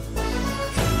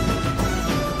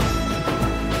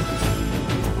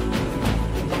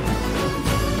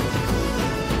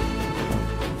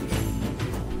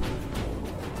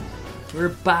We're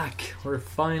back. We're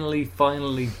finally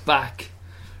back.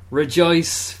 Rejoice,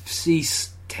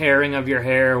 cease tearing of your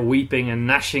hair, weeping and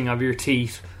gnashing of your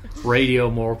teeth.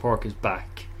 Radio Moorpork is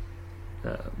back.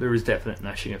 There is definite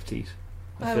gnashing of teeth.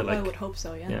 I would hope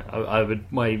so, yeah. Yeah, I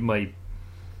would. My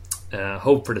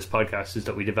hope for this podcast is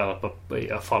that we develop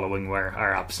a following where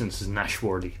our absence is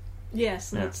gnash-worthy.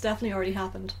 Yes, and it's definitely already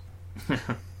happened.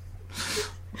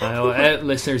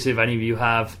 Listeners, if any of you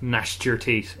have gnashed your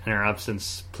teeth in our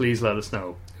absence, please let us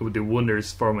know. It would do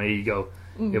wonders for my ego.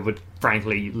 It would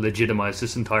frankly legitimize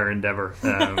this entire endeavour.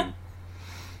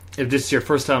 If this is your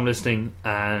first time listening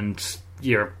and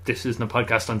this isn't a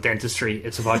podcast on dentistry,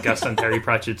 it's a podcast on Terry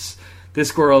Pratchett's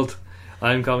Discworld.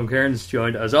 I'm Colin Cairns,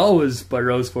 joined as always by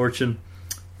Rose Fortune.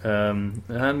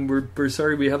 And we're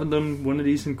sorry we haven't done one of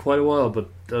these in quite a while, but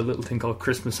a little thing called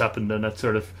Christmas happened, and that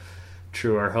sort of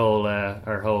threw our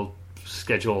whole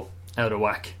schedule out of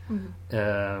whack.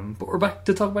 But we're back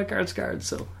to talk about Guards,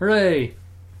 so hooray!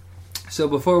 So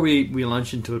before we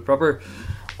launch into it proper,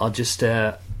 I'll just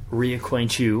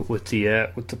reacquaint you with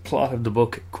the plot of the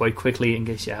book quite quickly in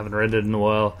case you haven't read it in a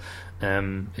while.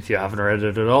 If you haven't read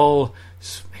it at all,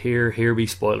 here be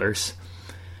spoilers.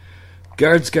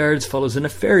 Guards follows a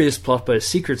nefarious plot by a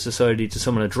secret society to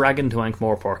summon a dragon to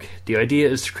Ankh-Morpork. The idea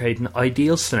is to create an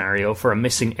ideal scenario for a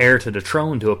missing heir to the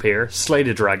throne to appear, slay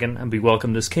the dragon, and be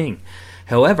welcomed as king.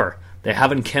 However, they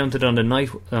haven't counted on the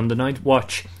night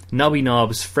watch Nobby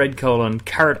Nobbs, Fred Colon,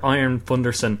 Carrot Iron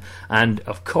Funderson, and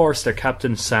of course their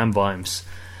captain Sam Vimes.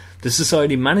 The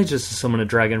society manages to summon a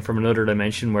dragon from another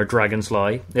dimension where dragons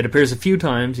lie. It appears a few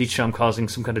times, each time causing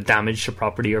some kind of damage to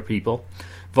property or people.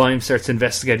 Vimes starts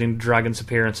investigating the dragon's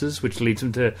appearances, which leads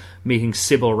him to meeting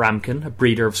Sybil Ramkin, a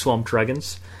breeder of swamp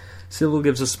dragons. Sybil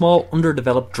gives a small,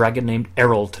 underdeveloped dragon named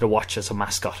Errol to the Watch as a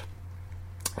mascot.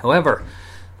 However,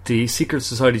 the secret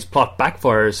society's plot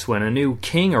backfires when a new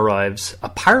king arrives,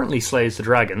 apparently slays the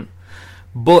dragon,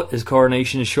 but his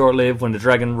coronation is short-lived when the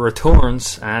dragon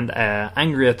returns and,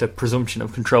 angry at the presumption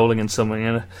of controlling and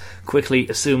summoning it, quickly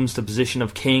assumes the position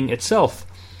of king itself.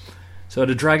 So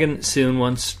the dragon soon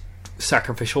wants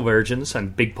sacrificial virgins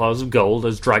and big piles of gold,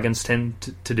 as dragons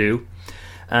tend to do,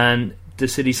 and the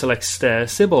city selects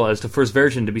Sybil as the first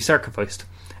virgin to be sacrificed.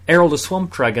 Errol the Swamp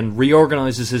Dragon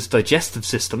reorganises his digestive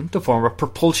system to form a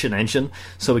propulsion engine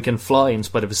so he can fly in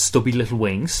spite of his stubby little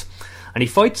wings, and he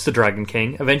fights the Dragon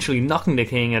King, eventually knocking the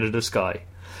king out of the sky.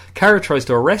 Kara tries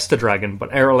to arrest the dragon, but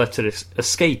Errol lets it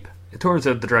escape. It turns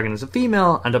out the dragon is a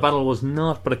female, and the battle was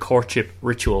not but a courtship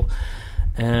ritual.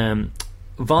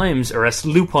 Vimes arrests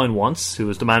Lupine once, who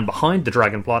is the man behind the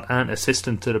dragon plot and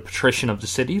assistant to the patrician of the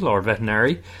city, Lord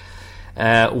Vetinary.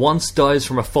 Once dies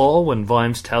from a fall when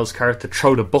Vimes tells Carrot to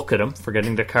throw the book at him,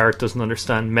 forgetting that Carrot doesn't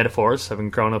understand metaphors, having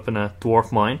grown up in a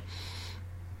dwarf mine.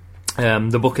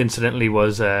 The book, incidentally,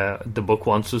 was the book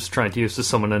once was trying to use to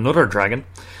summon another dragon.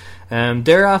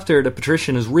 Thereafter, the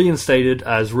patrician is reinstated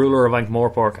as ruler of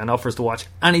Ankh-Morpork and offers to watch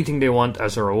anything they want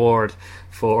as a reward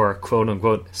for,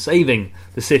 quote-unquote, saving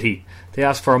the city. They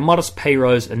ask for a modest pay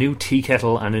rise, a new tea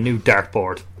kettle, and a new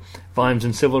dartboard. Vimes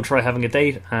and Sybil try having a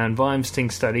date, and Vimes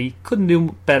thinks that he couldn't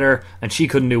do better, and she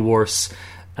couldn't do worse.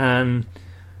 And,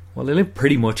 well, they live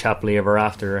pretty much happily ever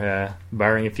after,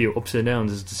 barring a few ups and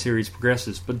downs as the series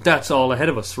progresses. But that's all ahead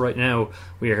of us. Right now,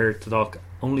 we are here to talk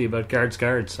only about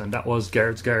Guards, and that was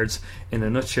Guards in a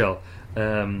nutshell.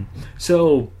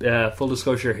 So, full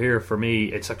disclosure here for me,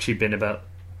 it's actually been about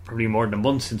probably more than a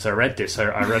month since I read this.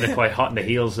 I read it quite hot in the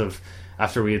heels of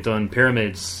after we had done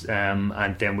Pyramids, and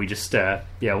then we just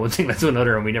one thing led to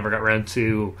another, and we never got around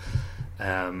to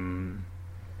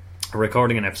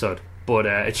recording an episode. But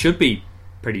it should be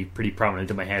pretty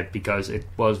prominent in my head because it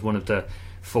was one of the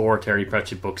 4 Terry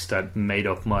Pratchett books that made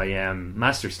up my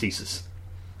master's thesis.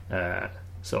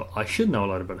 So I should know a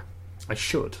lot about it. I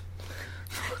should.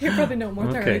 You probably know more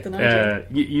Terry than I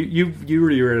do. You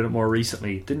reread it more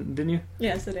recently, didn't you?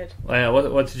 Yes, I did.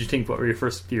 What did you think? What were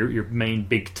your main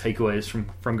big takeaways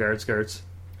from Guards?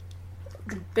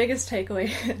 The biggest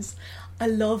takeaway is I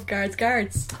love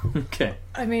Guards. Okay.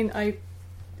 I mean, I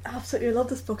absolutely love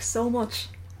this book so much.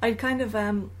 I kind of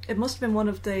it must have been one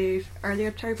of the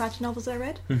earlier Terry Pratchett novels I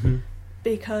read,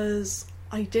 because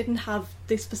I didn't have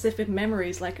the specific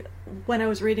memories. Like when I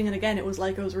was reading it again, it was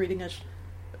like I was reading it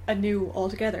anew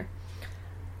altogether,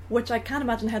 which I can't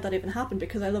imagine how that even happened,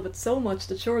 because I love it so much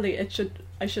that surely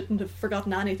I shouldn't have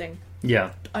forgotten anything.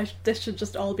 Yeah, this should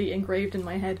just all be engraved in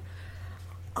my head.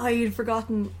 I'd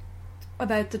forgotten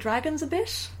about the dragons a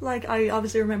bit. Like I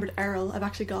obviously remembered Errol. I've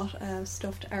actually got a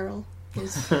stuffed Errol.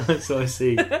 So I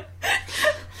see.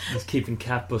 He's keeping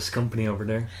Cat Bus company over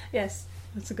there. Yes,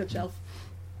 that's a good shelf.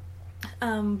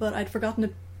 But I'd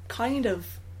forgotten kind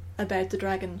of about the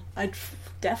dragon. I'd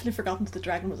definitely forgotten that the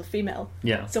dragon was a female.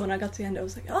 Yeah. So when I got to the end, I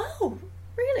was like, oh,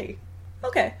 really?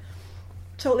 Okay.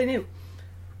 Totally new.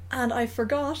 And I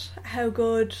forgot how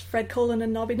good Fred Cullen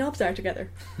and Nobby Nobbs are together.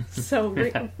 So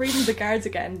reading the Guards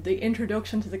again, the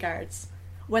introduction to the Guards,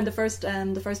 when the first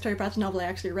Terry Pratchett novel I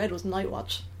actually read was Night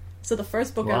Watch. So the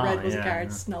first book I read was a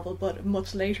Guards novel, but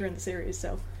much later in the series.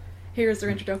 So here's their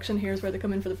introduction, here's where they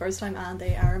come in for the first time, and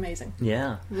they are amazing.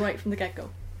 Yeah. Right from the get-go.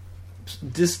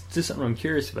 This is something I'm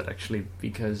curious about, actually,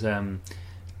 because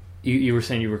you were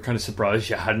saying you were kind of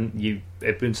surprised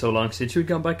it'd been so long since you'd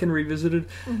gone back and revisited.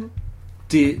 Mm-hmm.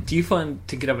 Do you find,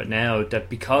 thinking of it now, that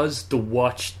because the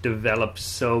Watch develops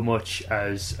so much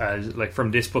as like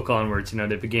from this book onwards,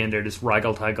 they begin, they're this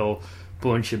raggle-taggle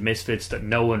bunch of misfits that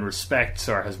no one respects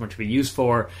or has much of a use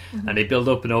for, and they build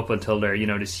up and up until they're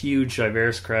this huge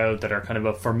diverse crowd that are kind of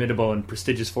a formidable and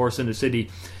prestigious force in the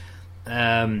city.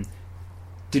 Do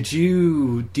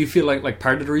you feel like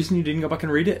part of the reason you didn't go back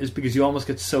and read it is because you almost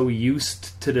get so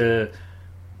used to the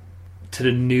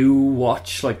new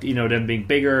Watch, like them being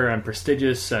bigger and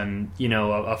prestigious and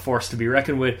a force to be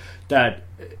reckoned with, that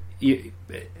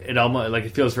it almost like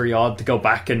it feels very odd to go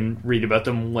back and read about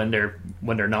them when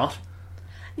they're not?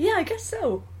 Yeah, I guess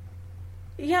so.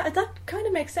 Yeah, that kind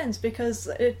of makes sense, because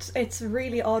it's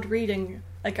really odd reading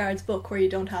a Guards book where you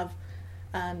don't have,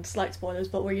 and slight spoilers,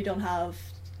 but where you don't have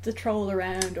the troll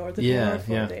around or the dwarf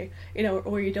or the,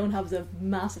 or you don't have the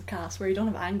massive cast, where you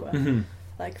don't have Angua. Mm-hmm.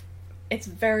 Like, it's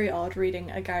very odd reading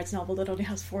a Guards novel that only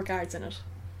has 4 guards in it.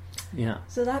 Yeah.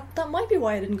 So that might be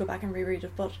why I didn't go back and reread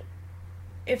it, but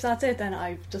if that's it, then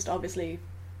I've just obviously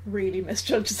really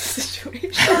misjudged the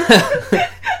situation.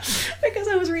 Because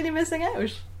I was really missing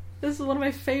out. This is one of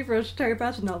my favourite Terry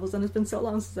Pratchett novels, and it's been so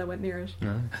long since I went near it.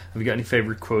 Have you got any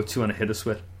favourite quotes you want to hit us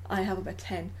with? I have about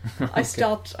 10. Okay. I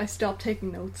stopped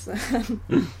taking notes.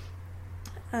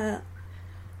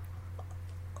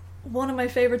 One of my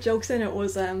favourite jokes in it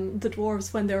was the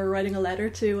dwarves, when they were writing a letter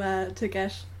to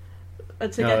get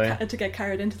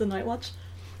carried into the Night Watch.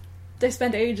 They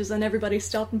spent ages, and everybody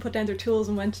stopped and put down their tools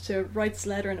and went to write this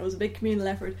letter, and it was a big communal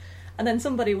effort. And then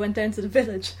somebody went down to the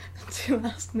village to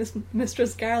ask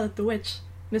Mistress Garlic the Witch,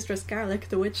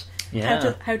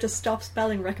 how to stop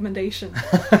spelling recommendation.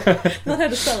 Not how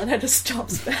to spell it, how to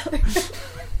stop spelling.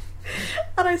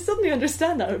 And I suddenly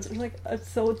understand that. It's like,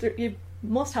 so you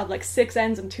must have like 6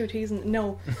 N's and 2 T's, and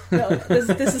no,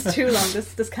 this is too long.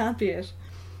 This can't be it.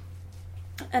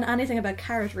 And anything about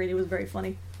Carrot really was very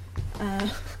funny.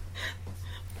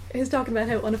 He's talking about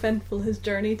how uneventful his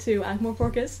journey to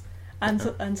Ankh-Morpork is,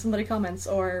 and somebody comments,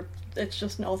 or it's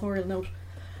just an authorial note,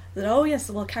 that oh yes,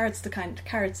 well Carrot's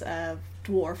a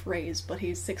dwarf raised, but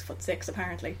he's 6'6"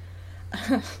 apparently.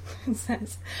 It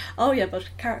says, oh yeah, but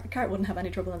Carrot wouldn't have any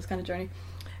trouble on this kind of journey.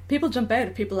 People jump out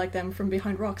at people like them from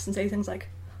behind rocks and say things like,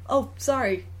 oh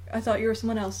sorry, I thought you were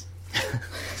someone else.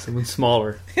 Someone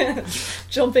smaller.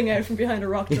 Jumping out from behind a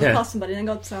rock to accost somebody and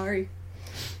go, sorry.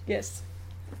 Yes.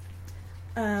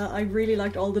 I really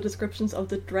liked all the descriptions of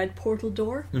the Dread Portal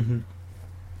Door. Mm-hmm.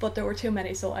 But there were too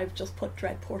many, so I've just put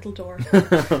Dread Portal Door.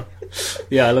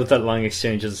 Yeah, I love that long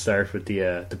exchange at the start with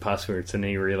the passwords, and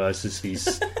then he realises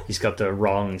he's got the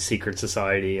wrong secret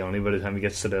society only by the time he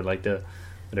gets to the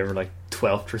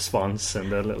 12th response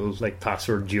and the little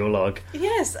password geolog.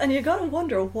 Yes, and you gotta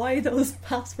wonder why those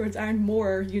passwords aren't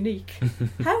more unique.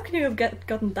 How can you have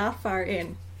gotten that far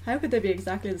in? How could they be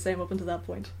exactly the same up until that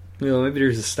point? Well, maybe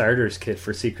there's a starter's kit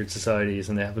for secret societies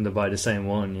and they happen to buy the same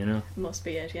one, Must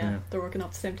be it, yeah. They're working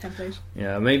off the same template.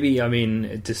 Yeah, maybe,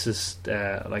 this is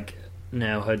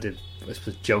now how the I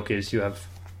suppose joke is you have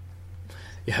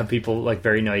people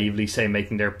very naively say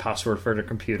making their password for their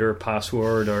computer a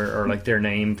password or their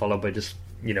name followed by just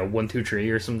 1, 2, 3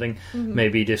 or something. Mm-hmm.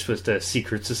 Maybe this was the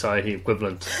secret society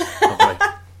equivalent of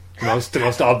the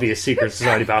most obvious secret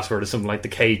society password is something like the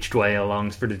caged whale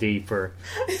longs for the deep, or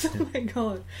oh my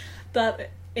god, that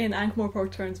in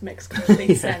Ankh-Morpork terms makes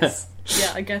complete sense.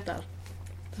 Yeah, I get that.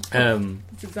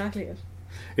 That's exactly it.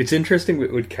 It's interesting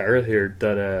with Carrot here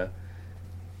that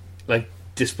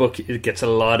this book, it gets a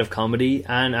lot of comedy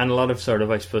and a lot of sort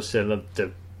of, I suppose,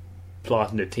 the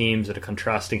plot and the themes that are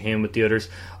contrasting him with the others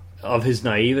of his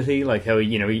naivety, like how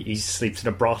he sleeps in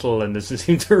a brothel and doesn't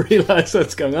seem to realise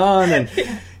what's going on, and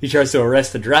he tries to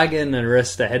arrest the dragon and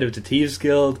arrest the head of the Thieves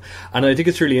Guild. And I think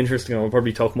it's really interesting, and we'll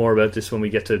probably talk more about this when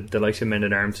we get to the likes of Men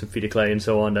at Arms and Feet of Clay and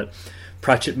so on, that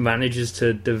Pratchett manages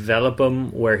to develop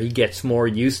him where he gets more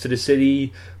used to the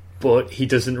city, but he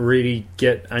doesn't really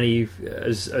get any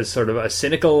as sort of as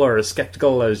cynical or as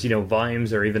skeptical as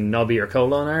Vimes or even Nobby or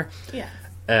Colon are. Yeah.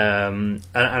 And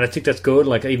I think that's good.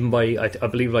 Even by I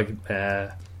believe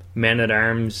Men at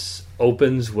Arms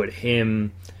opens with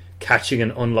him catching an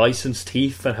unlicensed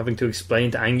thief and having to explain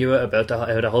to Angua about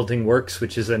how the whole thing works,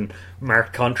 which is in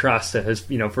marked contrast to his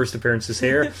first appearances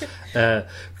here.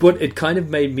 But it kind of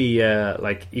made me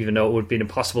even though it would have been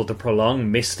impossible to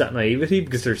prolong, miss that naivety,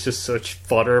 because there's just such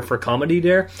fodder for comedy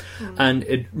there. And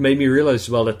it made me realise as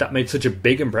well that made such a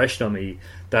big impression on me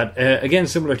that again,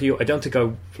 similar to you, I don't think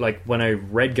when I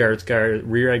reread Garrett's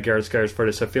Guards for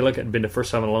this, I feel like it had been the first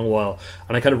time in a long while,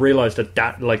 and I kind of realised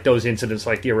that like those incidents,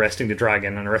 like the arresting the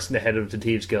dragon and arresting the head of the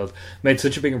Thieves Guild, made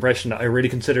such a big impression that I really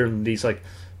consider them these like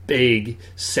big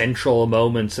central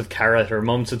moments of Carrot, or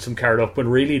moments that sum Carrot up, when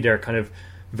really they're kind of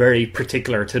very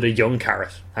particular to the young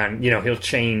Carrot, and he'll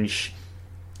change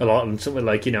a lot in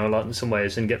some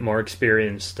ways and get more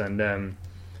experienced, and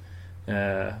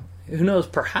who knows,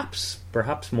 perhaps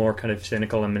more kind of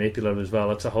cynical and manipulative as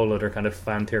well. It's a whole other kind of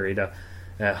fan theory that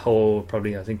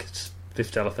probably, I think it's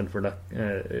Fifth Elephant, where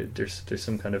that there's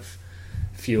some kind of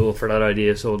fuel for that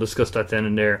idea, so we'll discuss that then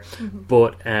and there.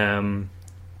 But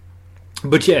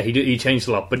yeah, he changed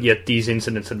a lot, but yet these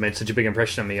incidents had made such a big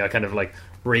impression on me. I kind of like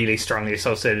really strongly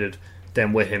associated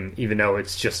them with him, even though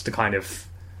it's just the kind of,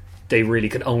 they really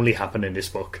could only happen in this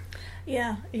book.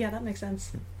 Yeah, that makes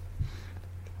sense.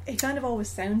 He kind of always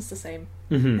sounds the same.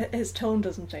 His tone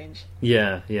doesn't change.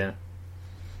 Yeah.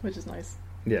 Which is nice.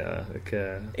 Yeah,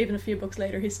 even a few books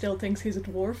later, he still thinks he's a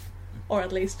dwarf, or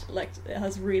at least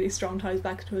has really strong ties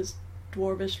back to his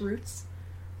dwarvish roots.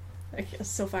 Like,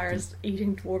 so far as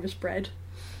eating dwarvish bread,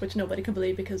 which nobody can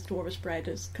believe because dwarvish bread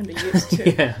can be used to.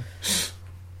 Yeah.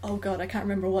 Oh god, I can't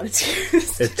remember what it's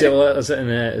used to. Is it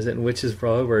in Witch's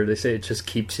Brow, where they say it just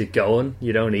keeps you going?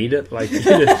 You don't eat it. Like, you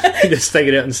just take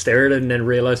it out and stare at it, and then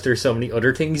realise there's so many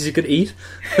other things you could eat.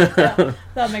 Yeah,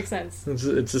 that makes sense.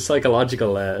 It's a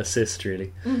psychological assist,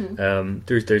 really.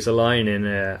 There's a line in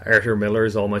Arthur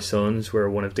Miller's All My Sons where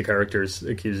one of the characters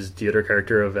accuses the other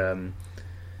character of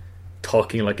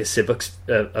talking like a civics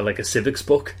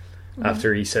book.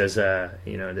 After he says,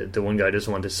 the one guy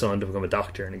doesn't want his son to become a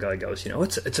doctor, and the guy goes,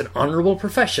 it's an honourable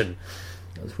profession.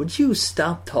 He goes, would you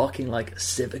stop talking like a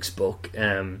civics book?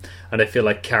 And I feel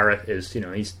like Carrot is,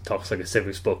 he talks like a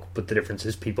civics book, but the difference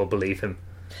is people believe him.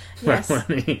 Yes.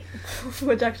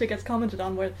 Which actually gets commented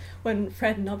on when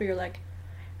Fred and Nobby are like,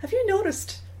 have you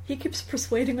noticed he keeps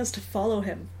persuading us to follow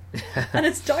him? And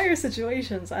it's dire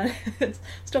situations, and it's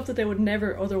stuff that they would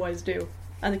never otherwise do.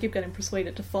 And they keep getting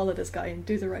persuaded to follow this guy and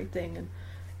do the right thing. And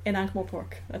in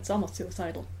Ankh-Morpork, that's almost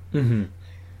suicidal. Unless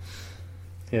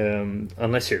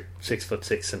you're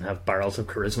 6'6" and have barrels of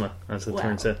charisma, as it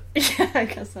turns out. Yeah, I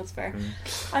guess that's fair.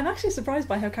 I'm actually surprised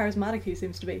by how charismatic he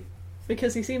seems to be,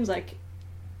 because he seems like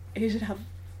he should have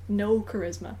no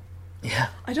charisma. Yeah.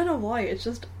 I don't know why. It's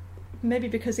just maybe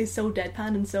because he's so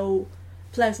deadpan and so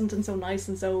pleasant and so nice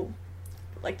and so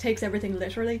takes everything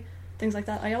literally, things like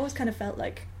that. I always kind of felt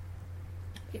like,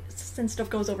 since stuff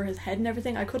goes over his head and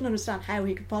everything, I couldn't understand how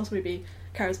he could possibly be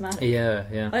charismatic.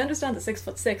 Yeah. I understand the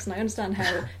 6'6", and I understand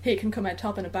how he can come out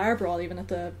top in a bar brawl, even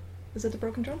at is it the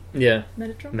Broken Drum? Yeah.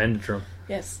 Mended Drum? Mended Drum.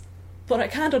 Yes. But I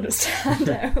can't understand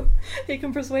how he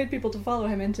can persuade people to follow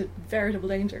him into veritable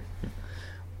danger.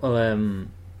 Well,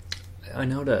 I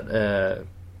know that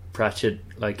Pratchett,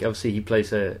 obviously he plays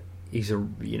the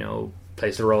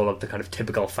role of the kind of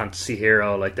typical fantasy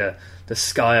hero, like the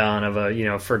scion of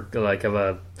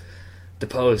a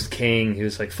deposed king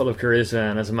who's full of charisma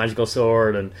and has a magical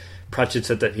sword. And Pratchett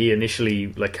said that he initially,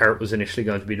 Carrot was initially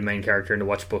going to be the main character in the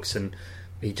Watch books, and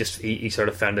he sort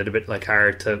of found it a bit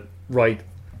hard to write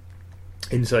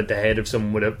inside the head of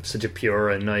someone with such a pure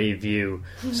and naive view.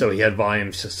 So he had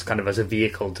Vimes just kind of as a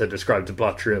vehicle to describe the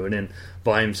plot through, and then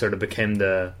Vimes sort of became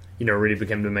really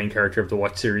became the main character of the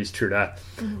Watch series through that.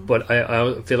 But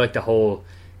I feel like the whole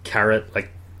Carrot,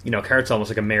 Carrot's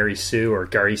almost like a Mary Sue or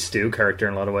Gary Stu character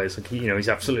in a lot of ways. He's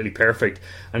absolutely perfect,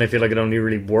 and I feel like it only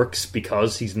really works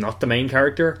because he's not the main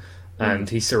character, and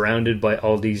he's surrounded by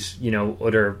all these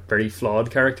other very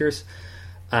flawed characters,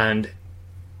 and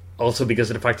also because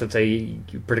of the fact that they,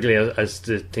 particularly as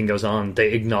the thing goes on,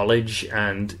 they acknowledge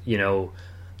and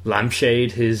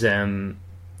lampshade his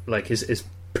his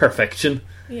perfection.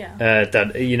 Yeah.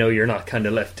 That you're not kind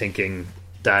of left thinking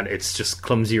that it's just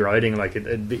clumsy writing.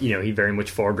 He very much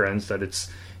foregrounds that it's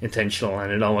intentional,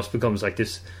 and it almost becomes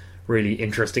this really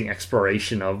interesting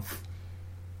exploration of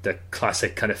the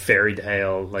classic kind of fairy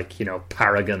tale,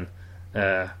 paragon,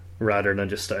 rather than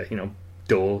just a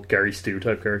dull Gary Stu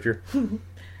type character.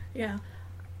 Yeah.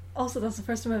 Also, that's the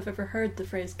first time I've ever heard the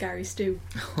phrase Gary Stu.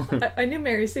 I knew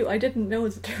Mary Sue. I didn't know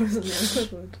that there was an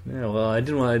equivalent. Yeah, well, I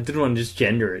didn't want to just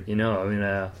gender it.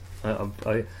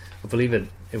 I believe it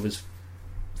was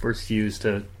first used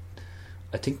to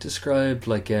I think described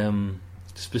like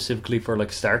specifically for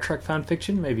like Star Trek fan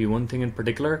fiction, maybe one thing in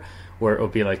particular, where it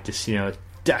would be like this,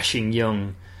 dashing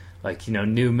young, like,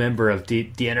 new member of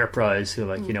the Enterprise who,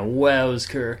 like, wows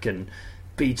Kirk and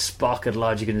beats Spock at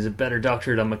logic and is a better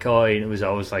doctor than McCoy. And it was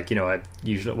always like,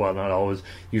 usually, well, not always,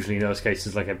 usually in those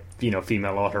cases, like a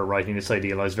female author writing this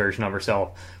idealized version of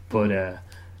herself. But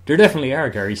there definitely are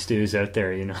Gary Stews out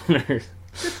there.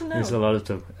 There's a lot of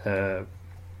them.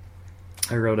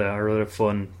 I wrote a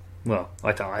fun. Well,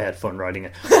 I thought I had fun writing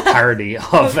a parody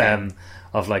of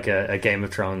of like a Game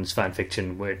of Thrones fan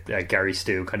fiction with Gary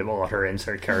Stew, kind of author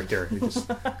insert character, who just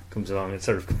comes along and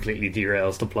sort of completely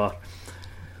derails the plot.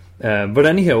 But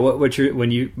anyhow,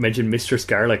 when you mentioned Mistress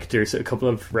Garlic, there's a couple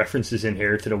of references in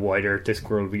here to the wider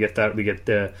Discworld. We get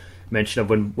the mention of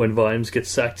when Vimes gets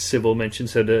sacked. Sybil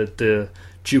mentions how the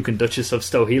Duke and Duchess of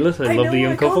Stohelet, a lovely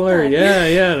young couple there.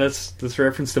 Yeah, that's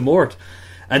reference to Mort.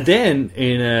 And then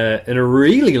in a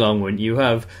really long one, you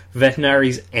have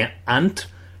Veterinary's aunt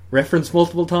referenced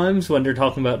multiple times when they're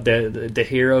talking about the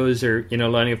heroes, or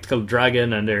lining up to kill the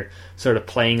dragon, and they're sort of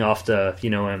playing off the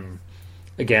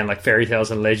again, like fairy tales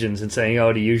and legends, and saying,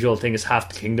 the usual thing is half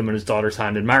the kingdom in his daughter's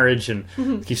hand in marriage, and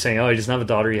keep saying, he doesn't have a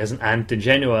daughter, he has an aunt in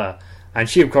Genoa, and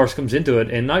she of course comes into it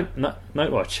in Night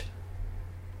Watch.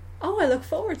 I look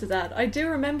forward to that. I do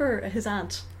remember his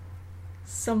aunt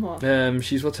somewhat.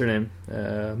 She's, what's her name?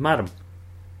 Madam.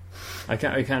 I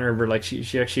can't remember. Like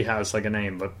she actually has like a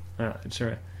name, but it's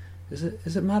her. Is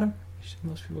it Madam?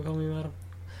 Most people call me Madam.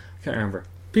 I can't remember.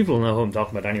 People know who I'm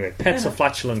talking about anyway. Pet's a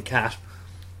flatulent cat.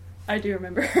 I do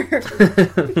remember.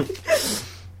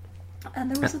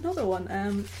 And there was another one.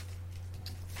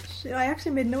 I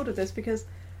actually made note of this because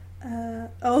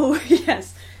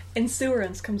yes,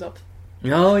 Insurance comes up.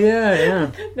 Oh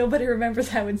yeah. Nobody remembers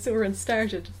how Insurance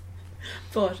started,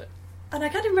 and I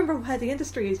can't remember how the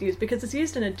industry is used, because it's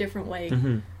used in a different way.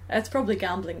 Mm-hmm. It's probably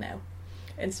gambling now,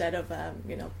 instead of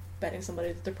betting somebody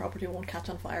that their property won't catch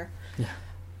on fire. Yeah.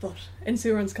 But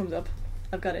Insurance comes up.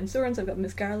 I've got Insurance, I've got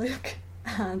Miss Garlic,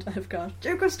 and I've got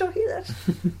Duke of Stohelet.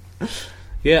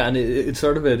 Yeah, and it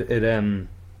sort of it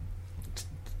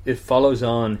follows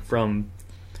on from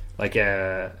like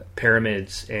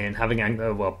Pyramids, and having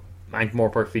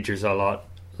Ankh-Morpork features a lot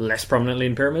less prominently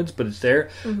in Pyramids, but it's there.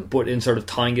 Mm-hmm. But in sort of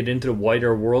tying it into the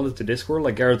wider world of the Discworld,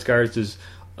 like Garrett's Guards is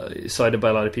cited by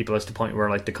a lot of people as the point where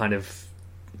like the kind of,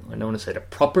 I don't want to say the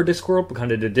proper Discworld, but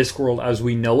kind of the Discworld as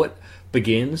we know it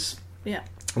begins. Yeah.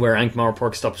 Where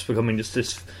Ankh-Morpork stops becoming just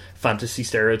this fantasy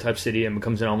stereotype city and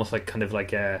becomes an almost like kind of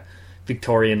like a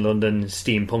Victorian London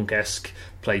steampunk-esque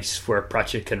place where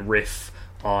Pratchett can riff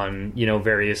on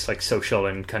various like social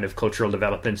and kind of cultural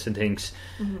developments and things.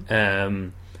 Mm-hmm.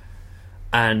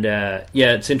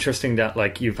 It's interesting that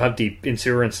like you've had the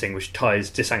Insurance thing, which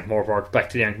ties this Ankh-Morpork back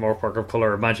to the Ankh-Morpork of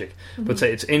Colour of Magic. Mm-hmm. But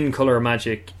say it's in Colour of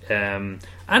Magic and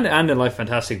in Life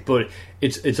Fantastic, but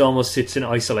it's almost sits in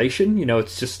isolation.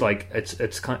 It's just like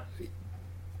it's kind of,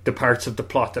 the parts of the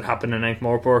plot that happen in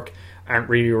Ankh-Morpork aren't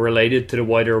really related to the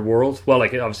wider world. Well,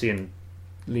 like obviously in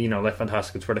Life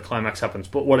Fantastic, it's where the climax happens.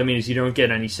 But what I mean is, you don't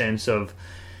get any sense of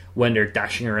when they're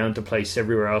dashing around to place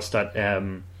everywhere else that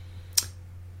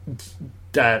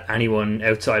that anyone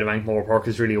outside of Ankh-Morpork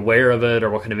is really aware of it, or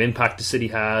what kind of impact the city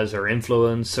has, or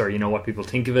influence, or what people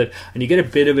think of it. And you get a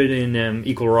bit of it in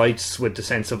Equal Rights, with the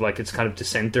sense of like it's kind of the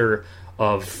centre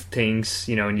of things,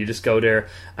 and you just go there,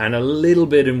 and a little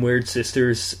bit in Weird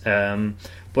Sisters,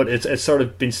 but it's sort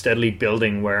of been steadily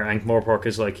building, where Ankh-Morpork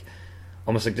is like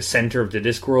almost like the centre of the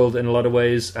Discworld in a lot of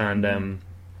ways, and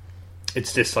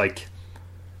it's this like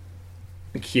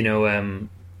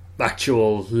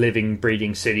actual living,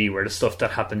 breathing city where the stuff that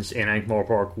happens in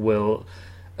Ankh-Morpork will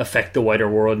affect the wider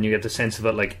world, and you get the sense of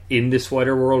it like in this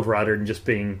wider world, rather than just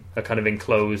being a kind of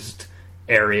enclosed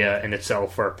area in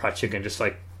itself where Pratchett can just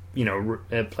like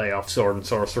play off sword and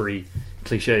sorcery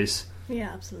cliches. Yeah,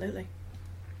 absolutely.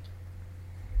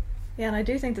 Yeah, and I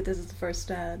do think that this is the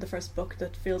first book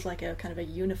that feels like a kind of a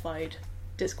unified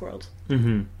Discworld.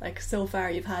 Mm-hmm. Like so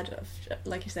far, you've had,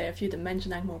 like you say, a few that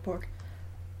mention Ankh-Morpork,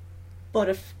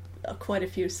 but quite a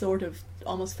few sort of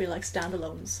almost feel like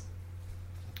standalones,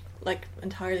 like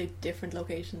entirely different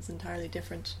locations, entirely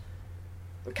different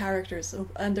characters,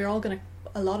 and they're all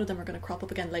a lot of them are gonna crop up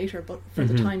again later. But for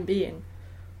the time being,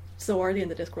 so early in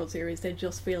the Discworld series, they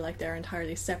just feel like they're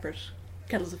entirely separate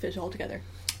kettles of fish altogether.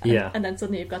 And then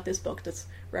suddenly you've got this book that's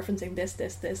referencing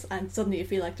this, and suddenly you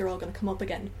feel like they're all going to come up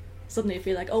again. Suddenly you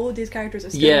feel like, these characters are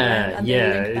still around, and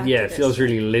they link back to it feels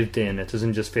really lived in. It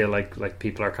doesn't just feel like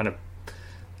people are kind of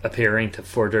appearing to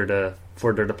further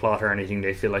the plot or anything.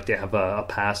 They feel like they have a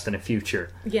past and a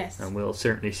future. Yes. And we'll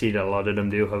certainly see that a lot of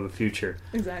them do have a future.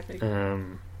 Exactly.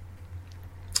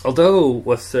 Although,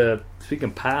 what's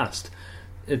speaking past,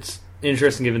 it's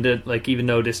interesting given that, like, even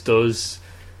though this does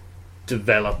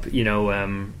develop,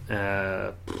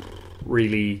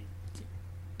 really,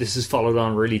 this is followed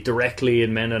on really directly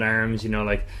in Men at Arms.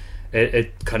 Like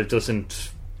it kind of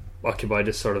doesn't occupy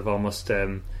this sort of almost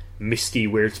misty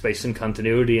weird space and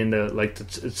continuity in the like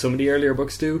some of the earlier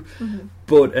books do.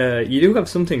 But you do have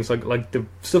some things like the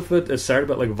stuff that started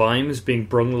about like Vimes being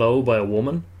brung low by a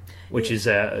woman, which is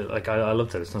like I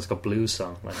love that. It's got blues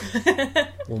song like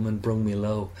woman brung me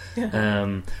low.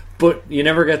 But you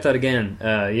never get that again.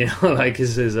 Like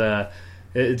this is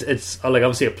it's like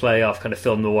obviously a play off kind of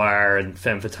film noir and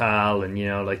femme fatale, and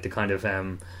like the kind of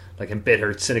like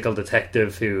embittered cynical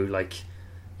detective who like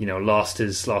lost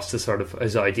his sort of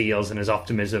his ideals and his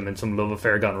optimism and some love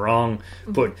affair gone wrong.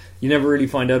 But you never really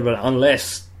find out about it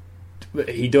unless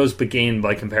he does begin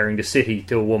by comparing the city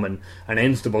to a woman and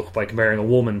ends the book by comparing a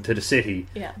woman to the city,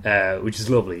 which is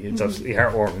lovely. It's absolutely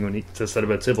heartwarming when he says that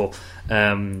about Sybil.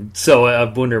 So I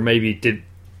wonder, maybe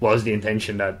was the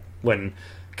intention that when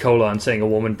Colon saying a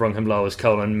woman brung him low, is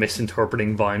Colon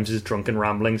misinterpreting Vimes' drunken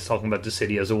ramblings talking about the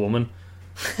city as a woman?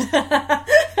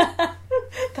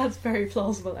 That's very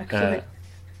plausible, actually.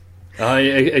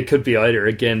 It could be either.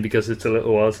 Again, because it's a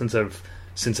little while since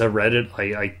I've read it,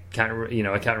 I can't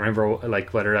remember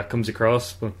like whether that comes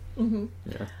across. But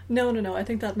yeah. No. I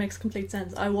think that makes complete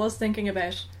sense. I was thinking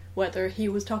about whether he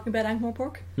was talking about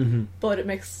Ankh-Morpork, but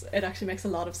it actually makes a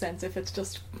lot of sense if it's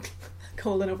just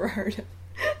Colin overheard him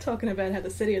talking about how the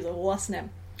city is a wasnem,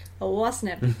 a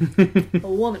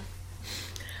woman.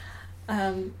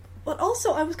 But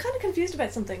also, I was kind of confused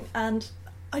about something, and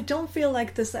I don't feel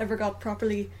like this ever got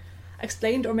properly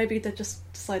explained, or maybe they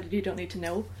just decided you don't need to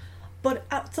know. But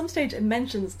at some stage it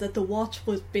mentions that the watch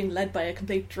was being led by a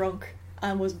complete drunk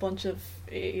and was a bunch of,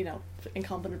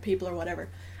 incompetent people or whatever.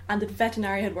 And that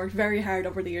Vetinari had worked very hard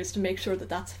over the years to make sure that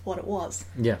that's what it was.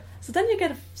 Yeah. So then you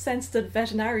get a sense that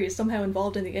Vetinari is somehow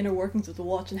involved in the inner workings of the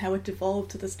watch and how it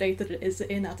devolved to the state that it is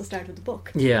in at the start of the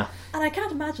book. Yeah. And I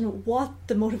can't imagine what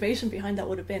the motivation behind that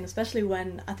would have been, especially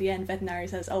when at the end Vetinari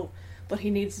says, but he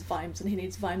needs Vimes and he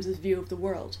needs Vimes' view of the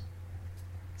world.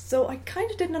 So I kind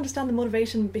of didn't understand the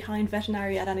motivation behind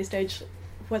Vetinari at any stage,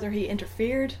 whether he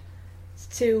interfered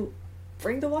to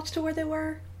bring the watch to where they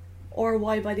were, or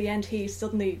why by the end he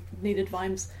suddenly needed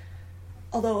Vimes.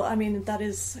 Although, I mean,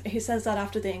 he says that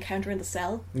after the encounter in the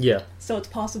cell. Yeah. So it's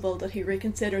possible that he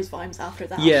reconsiders Vimes after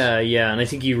that. Yeah, and I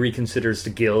think he reconsiders the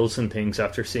guilds and things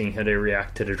after seeing how they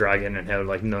react to the dragon and how,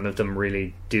 like, none of them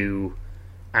really do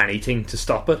anything to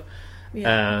stop it.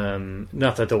 Yeah.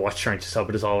 Not that the watch trying to stop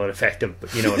it is all ineffective,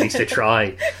 but at least they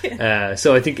try.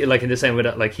 So I think, like, in the same way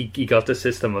that, like, he got the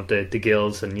system of the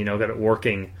guilds and got it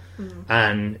working,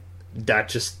 and that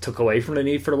just took away from the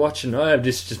need for the watch. And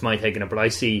this is just my take on it, but I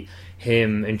see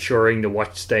him ensuring the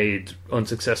watch stayed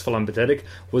unsuccessful and pathetic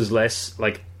was less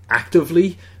like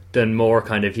actively than more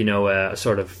kind of a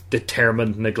sort of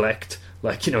determined neglect.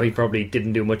 Like, he probably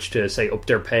didn't do much to, say, up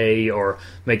their pay or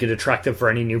make it attractive for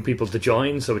any new people to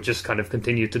join, so it just kind of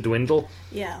continued to dwindle.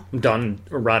 Yeah. Done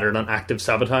rather than active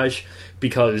sabotage,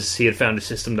 because he had found a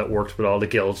system that worked with all the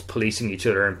guilds policing each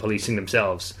other and policing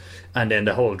themselves. And then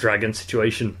the whole dragon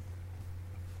situation,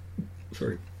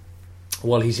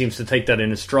 while he seems to take that in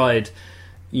his stride,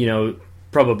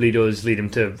 probably does lead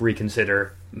him to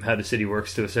reconsider how the city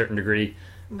works to a certain degree.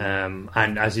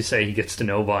 And as you say, he gets to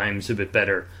know Vimes a bit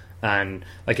better. And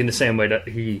like in the same way that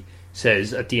he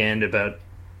says at the end about,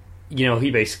 he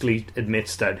basically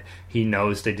admits that he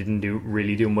knows they didn't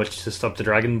really do much to stop the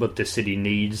dragon, but the city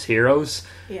needs heroes.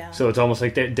 Yeah. So it's almost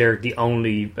like they're the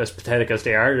only, as pathetic as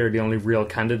they are, they're the only real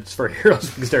candidates for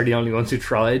heroes because they're the only ones who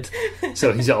tried.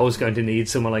 So he's always going to need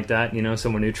someone like that,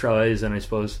 someone who tries, and I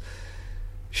suppose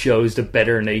shows the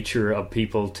better nature of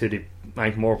people to the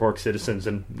Ankh-Morpork citizens,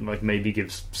 and like maybe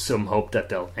gives some hope that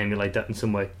they'll emulate that in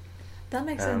some way. That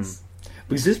makes sense.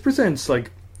 Because this presents,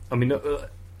 like, I mean, in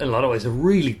a lot of ways, a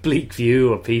really bleak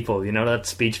view of people. That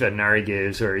speech Vetinari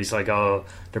gives where he's like, there are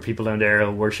people down there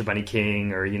who'll worship any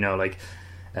king, or,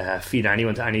 feed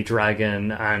anyone to any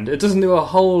dragon. And it doesn't do a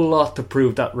whole lot to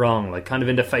prove that wrong. Like, kind of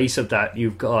in the face of that,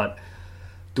 you've got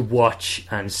the Watch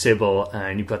and Sybil,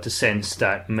 and you've got the sense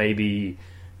that maybe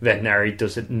Vetinari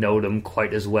doesn't know them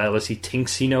quite as well as he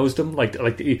thinks he knows them.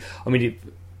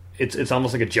 It's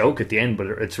almost like a joke at the end, but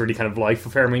it's really kind of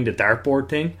life-affirming, the dartboard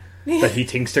thing, that he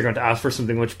thinks they're going to ask for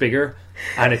something much bigger,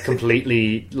 and it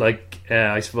completely,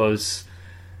 I suppose,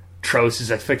 throws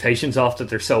his expectations off that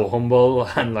they're so humble,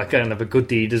 and like kind of a good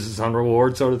deed is its own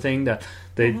reward sort of thing, that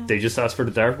they just ask for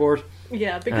the dartboard.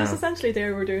 Yeah, because essentially they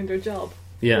were doing their job,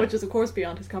 which is of course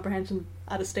beyond his comprehension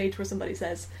at a stage where somebody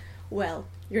says, well,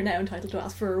 you're now entitled to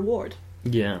ask for a reward.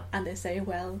 Yeah. And they say,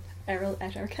 well, Errol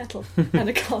ate our kettle, and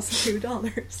it cost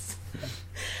 $2.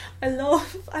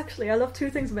 I love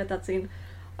two things about that scene.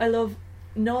 I love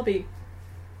Nobby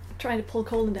trying to pull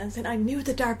Colin down, saying, I knew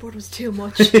the dartboard was too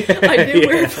much. I knew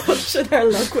we were pushing our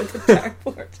luck with the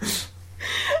dartboard.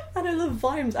 And I love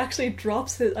Vimes actually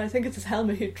drops his, I think it's his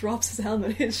helmet, he drops his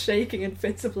helmet, he's shaking in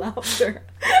fits of laughter.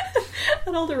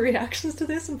 And all the reactions to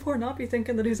this, and poor Nobby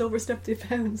thinking that he's overstepped the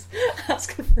bounds,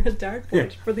 asking for a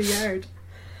dartboard for the yard.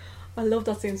 I love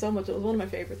that scene so much, it was one of my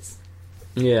favourites.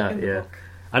 Yeah, Book.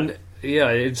 And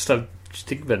it's just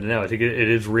think about it now, I think it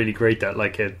is really great that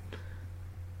like it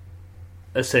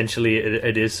essentially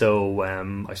it is so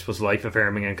I suppose life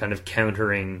affirming and kind of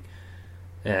countering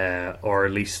or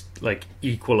at least like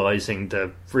equalising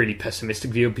the really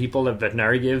pessimistic view of people that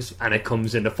Vetinari gives, and it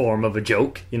comes in the form of a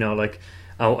joke, you know, like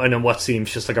and in what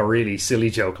seems just like a really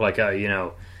silly joke, like a, you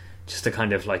know, just a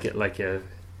kind of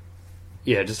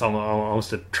just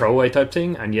almost a throwaway type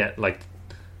thing, and yet like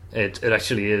it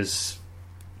actually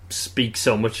speaks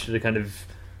so much to the kind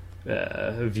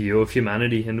of view of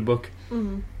humanity in the book.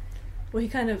 Mm-hmm. Well, he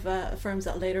kind of affirms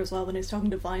that later as well when he's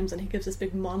talking to Vimes, and he gives this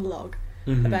big monologue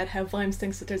about how Vimes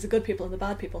thinks that there's the good people and the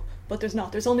bad people, but there's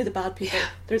not. There's only the bad people. Yeah.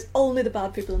 There's only the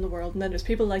bad people in the world, and then there's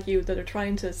people like you that are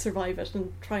trying to survive it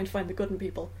and trying to find the good in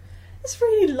people. It's a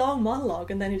really long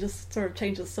monologue, and then he just sort of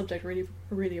changes the subject really,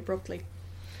 really abruptly.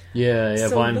 Yeah. So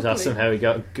Vimes asks him how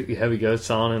he goes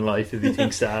on in life if he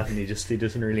thinks that, and he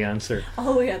doesn't really answer.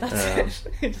 Oh yeah, that's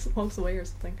it. He just walks away or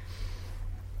something.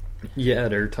 Yeah,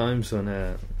 there are times when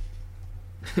well,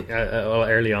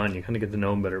 early on you kind of get to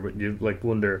know him better, but you like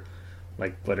wonder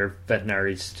like whether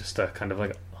Vetinari's just a kind of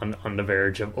like on the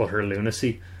verge of utter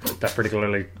lunacy, that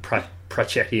particularly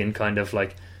Pratchettian kind of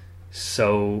like,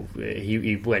 so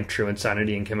he went through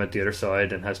insanity and came out the other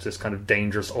side and has this kind of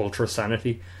dangerous ultra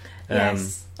sanity.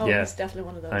 Yes, he's definitely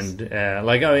one of those. And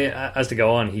like, I mean, as they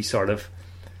go on, he sort of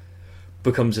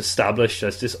becomes established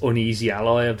as this uneasy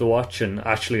ally of the Watch, and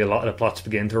actually a lot of the plots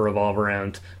begin to revolve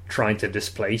around trying to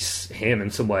displace him in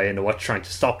some way, and the Watch trying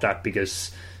to stop that because,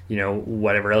 you know,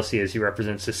 whatever else he is, he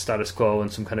represents this status quo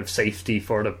and some kind of safety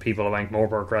for the people of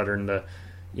Ankh-Morpork rather than the,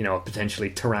 you know, potentially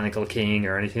tyrannical king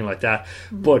or anything like that.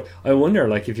 Mm-hmm. But I wonder,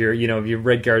 like, if you've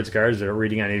read Guards or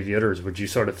reading any of the others, would you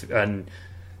sort of, and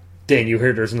then you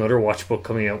hear there's another Watch book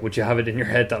coming out, would you have it in your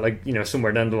head that, like, you know,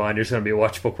 somewhere down the line there's going to be a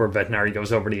Watch book where Vetinari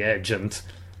goes over the edge and,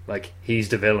 like, he's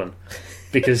the villain?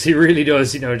 Because he really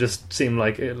does, you know, just seem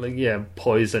like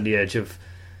poised on the edge of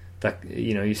that,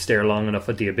 you know, you stare long enough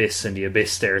at the abyss and the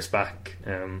abyss stares back.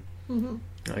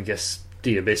 I guess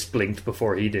the abyss blinked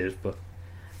before he did, but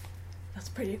that's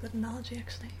a pretty good analogy,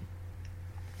 actually.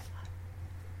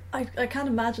 I can't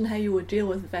imagine how you would deal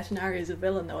with Vetinari as a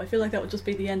villain, though. I feel like that would just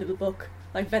be the end of the book.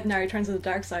 Like, Vetinari turns to the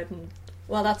dark side and,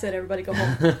 well, that's it, everybody go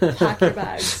home. Pack your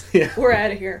bags. Yeah. We're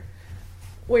out of here.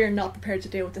 We're not prepared to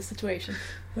deal with this situation.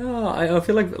 Oh, I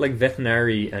feel like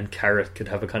Vetinari and Carrot could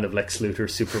have a kind of Lex Luthor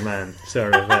Superman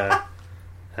sort of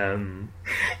yeah,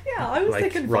 I was like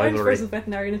thinking rivalry. Vimes versus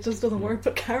Vetinari and it just doesn't work,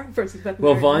 but Carrot versus Vetinari.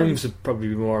 Well, Vimes would probably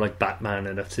be more like Batman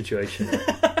in that situation.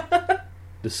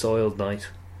 The Soiled Knight.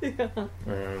 Yeah.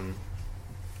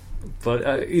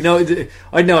 But you know,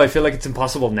 I feel like it's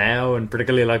impossible now, and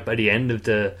particularly like by the end of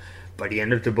the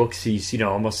books, he's, you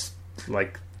know, almost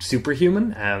like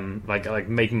superhuman. Like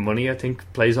making money, I think,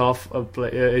 is off on that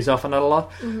a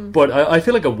lot. Mm-hmm. But I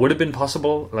feel like it would have been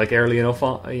possible, like early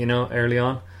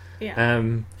on. Yeah.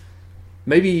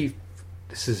 Maybe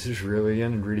this is just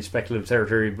really speculative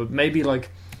territory, but maybe like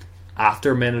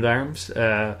after Men at Arms,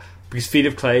 because Feet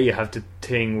of Clay, you have the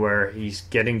thing where he's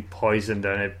getting poisoned,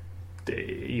 and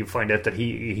you find out that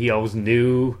he always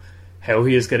knew how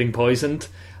he is getting poisoned,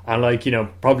 and like, you know,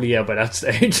 probably by that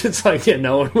stage it's like, yeah,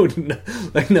 no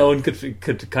one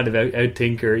could kind of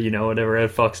outthink or, you know, whatever,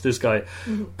 outfox this guy.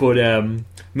 Mm-hmm. But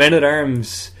Men at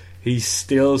Arms, he's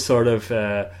still sort of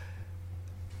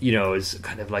you know, is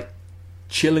kind of like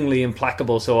chillingly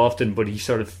implacable so often, but he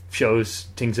sort of shows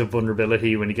things of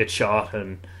vulnerability when he gets shot,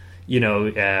 and, you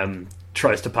know,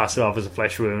 tries to pass it off as a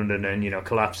flesh wound, and then, you know,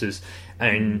 collapses.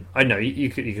 And I know you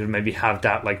could maybe have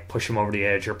that, like, push him over the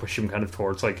edge, or push him kind of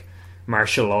towards like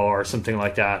martial law or something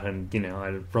like that, and, you know,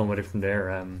 I'd run with it from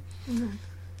there.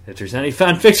 If there's any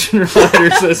fan fiction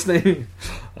writers listening,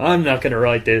 I'm not going to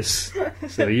write this,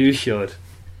 so you should.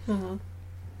 Uh-huh.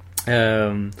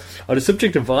 On the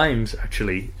subject of Vimes,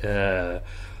 actually,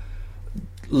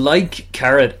 like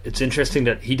Carrot, it's interesting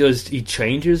that he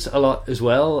changes a lot as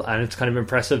well, and it's kind of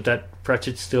impressive that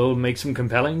Pratchett still makes him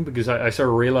compelling, because I sort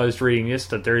of realised reading this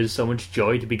that there is so much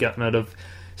joy to be gotten out of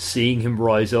seeing him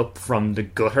rise up from the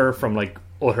gutter, from like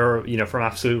utter, from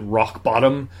absolute rock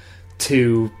bottom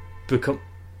to becoming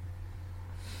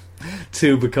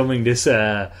this,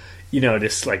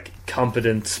 this like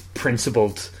competent,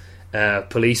 principled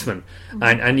policeman,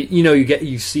 and you get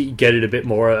it a bit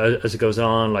more as it goes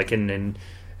on, like in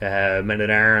Men at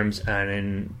Arms and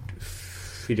in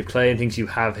Feet of Clay and things. You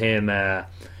have him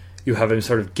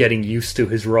sort of getting used to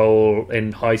his role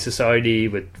in high society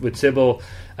with Sybil,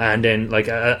 and then like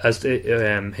as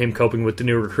him coping with the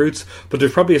new recruits. But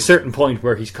there's probably a certain point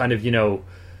where he's kind of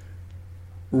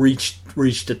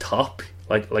reached the top,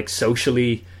 like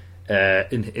socially,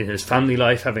 in his family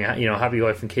life, having happy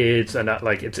wife and kids, and that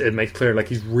like it makes clear like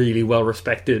he's really well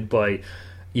respected by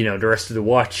the rest of the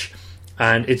watch.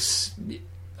 And it's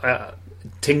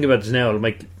thinking about it now, it'll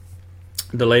make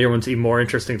the later ones even more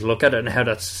interesting to look at it, and how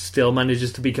that still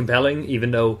manages to be compelling,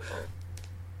 even though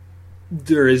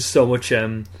there is so much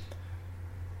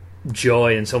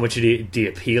joy and so much of the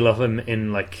appeal of him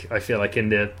in, like, I feel like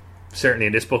certainly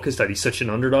in this book, is that he's such an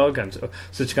underdog, and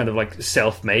such kind of like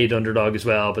self-made underdog as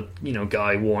well, but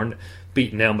guy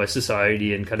beaten down by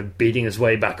society and kind of beating his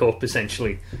way back up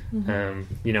essentially.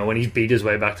 When he's beat his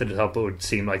way back to the top, it would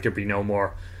seem like there'd be no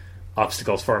more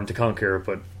obstacles for him to conquer,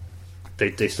 but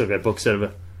they still get books out of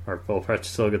it, or Paul Pratchett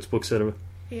still gets books out of it.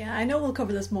 Yeah, I know we'll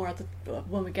cover this more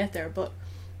when we get there, but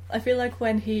I feel like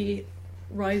when he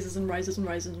rises and rises and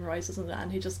rises and rises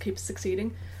and he just keeps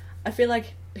succeeding, I feel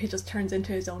like he just turns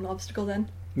into his own obstacle then.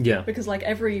 Yeah. Because like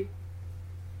every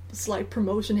slight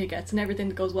promotion he gets and everything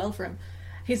that goes well for him,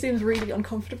 he seems really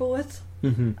uncomfortable with,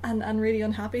 and really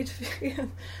unhappy to be.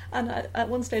 And at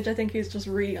one stage I think he's just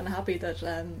really unhappy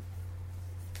that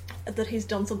he's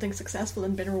done something successful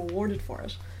and been rewarded for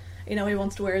it. He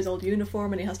wants to wear his old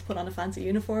uniform and he has to put on a fancy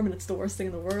uniform, and it's the worst thing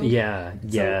in the world. Yeah.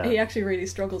 So he actually really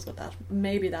struggles with that.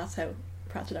 Maybe that's how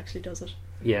Pratchett actually does it.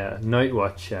 Yeah,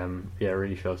 Nightwatch,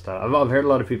 really shows that. I've heard a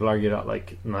lot of people argue that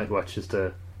like Nightwatch is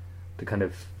the kind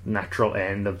of natural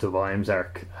end of the Vimes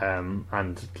arc,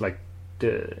 and like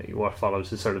what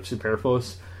follows is sort of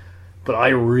superfluous. But I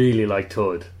really like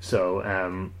Toad, so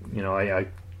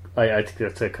I think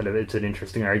that's it's an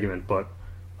interesting argument, but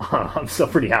I'm still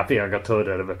pretty happy I got Toad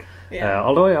out of it. Yeah.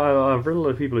 Although I've heard a lot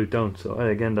of people who don't, so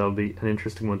again that'll be an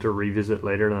interesting one to revisit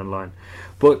later down the line.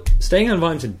 But staying on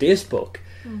Vimes in this book,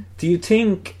 do you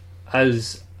think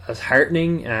as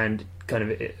heartening and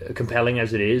kind of compelling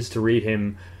as it is to read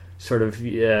him sort of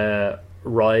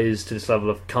rise to this level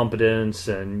of competence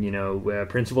and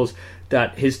principles,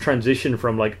 that his transition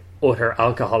from like utter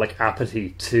alcoholic apathy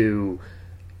to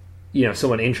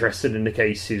someone interested in the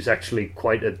case who's actually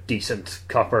quite a decent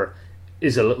copper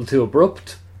is a little too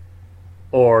abrupt?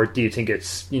 Or do you think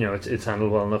it's it's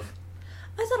handled well enough?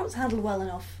 I thought it was handled well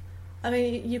enough. I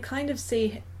mean, you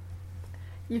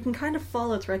can kind of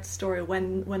follow throughout the story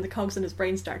when the cogs in his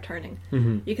brain start turning.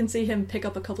 You can see him pick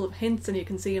up a couple of hints, and you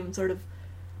can see him sort of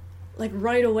like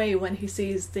right away when he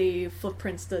sees the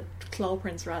footprints, the claw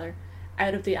prints rather,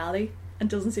 out of the alley and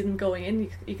doesn't see them going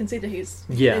in. You can see that he's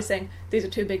saying, these are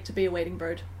too big to be a wading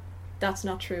bird. That's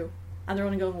not true, and they're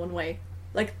only going one way.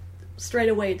 Like straight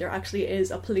away there actually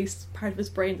is a police part of his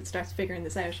brain that starts figuring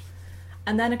this out,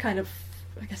 and then it kind of,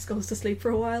 I guess, goes to sleep for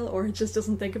a while, or it just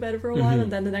doesn't think about it for a while,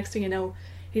 and then the next thing you know,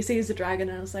 he sees the dragon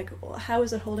and it's like, well, how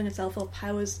is it holding itself up?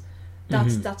 How is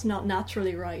that's not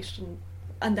naturally right?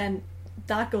 And then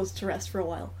that goes to rest for a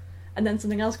while, and then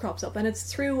something else crops up, and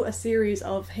it's through a series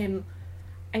of him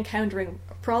encountering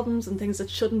problems and things that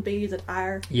shouldn't be that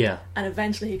are, and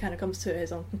eventually he kind of comes to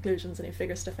his own conclusions and he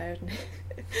figures stuff out, and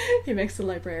he makes the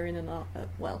librarian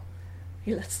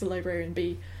he lets the librarian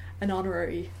be an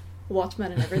honorary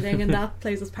watchman and everything, and that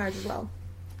plays his part as well.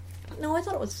 No, I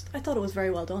thought it was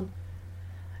very well done.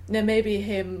 Now maybe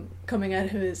him coming out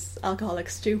of his alcoholic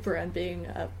stupor and being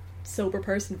a sober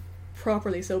person,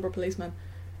 properly sober policeman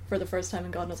for the first time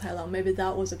in God knows how long, maybe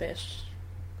that was a bit,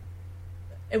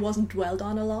 it wasn't dwelled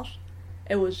on a lot.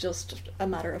 It was just a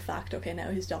matter of fact, okay,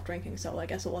 now he's stopped drinking, so I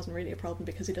guess it wasn't really a problem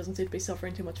because he doesn't seem to be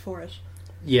suffering too much for it.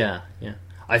 Yeah.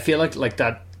 I feel like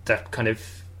that kind of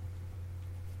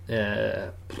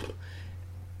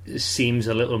seems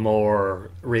a little more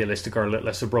realistic or a little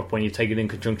less abrupt when you take it in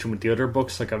conjunction with the other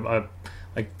books. Like I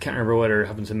can't remember whether it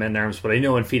happens in Men at Arms, but I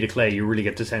know in Feet of Clay you really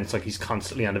get the sense like he's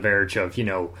constantly on the verge of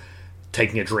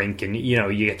taking a drink, and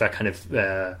you get that kind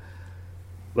of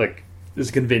like there's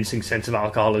a convincing sense of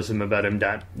alcoholism about him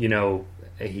that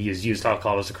he has used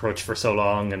alcohol as a crutch for so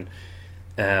long,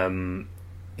 and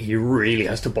he really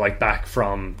has to bite back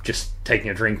from just taking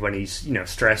a drink when he's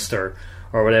stressed or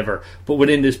whatever. But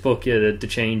within this book, the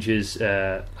change is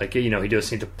he does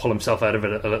seem to pull himself out of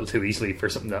it a little too easily for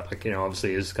something that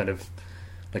obviously is kind of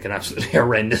like an absolutely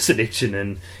horrendous addiction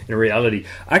in reality.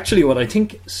 Actually, what I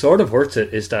think sort of hurts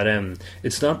it is that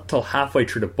it's not till halfway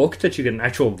through the book that you get an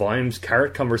actual Vimes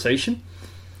Carrot conversation,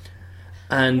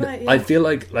 and right, yeah. I feel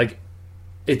like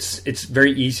it's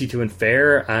very easy to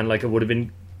infer, and like it would have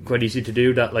been quite easy to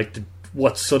do that. Like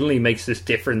what suddenly makes this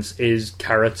difference is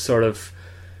Carrot's sort of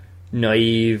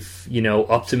naive,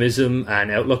 optimism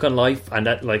and outlook on life, and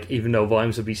that like even though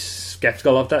Vimes would be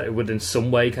skeptical of that, it would in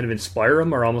some way kind of inspire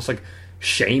him or almost like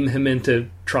shame him into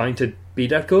trying to be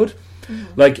that good.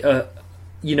 Like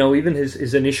even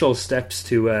his initial steps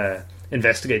to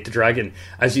investigate the dragon,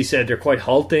 as you said, they're quite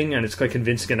halting, and it's quite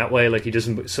convincing in that way. Like he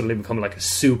doesn't suddenly become like a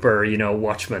super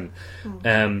watchman.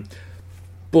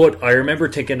 But I remember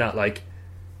thinking that like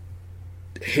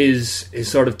his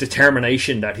sort of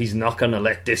determination that he's not going to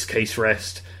let this case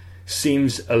rest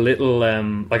seems a little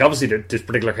like obviously this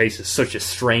particular case is such a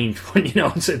strange one,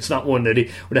 it's not one that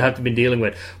he would have to been dealing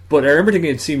with, but I remember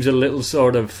thinking it seems a little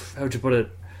sort of, how would you put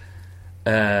it,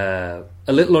 a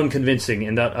little unconvincing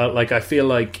in that like I feel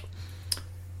like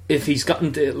if he's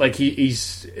gotten to like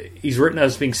he's written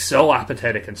as being so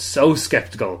apathetic and so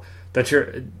skeptical that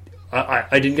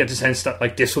I didn't get the sense that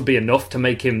like this would be enough to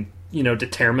make him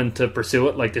determined to pursue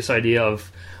it. Like this idea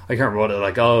of, I can't remember what it,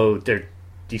 like, oh,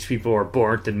 these people are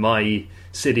burnt in my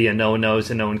city and no one knows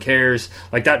and no one cares.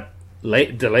 Like that,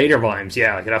 the later Vimes,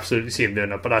 yeah, I could absolutely see him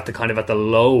doing it. But at the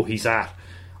low he's at,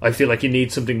 I feel like you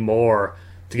need something more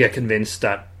to get convinced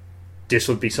that this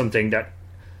would be something that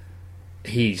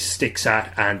he sticks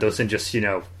at and doesn't just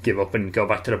give up and go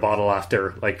back to the bottle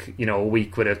after like a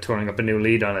week without turning up a new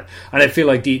lead on it. And I feel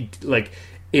like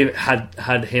it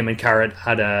had him and Carrot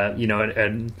had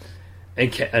an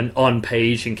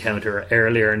on-page encounter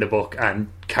earlier in the book, and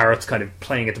Carrot's kind of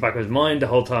playing at the back of his mind the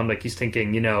whole time, like he's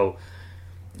thinking, in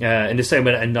the same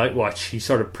way that in Night Watch he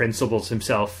sort of principles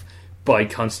himself by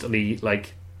constantly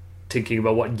like thinking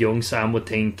about what young Sam would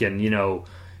think, and he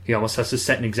almost has to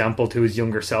set an example to his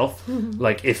younger self.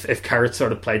 Like if Carrot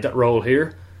sort of played that role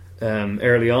here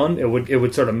early on, it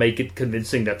would sort of make it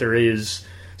convincing that there is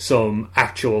some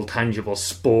actual tangible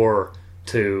spore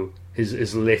to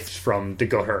his lift from the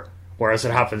gutter. Whereas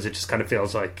it happens, it just kind of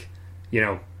feels like,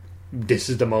 this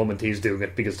is the moment he's doing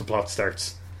it because the plot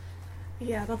starts.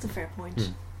 Yeah, that's a fair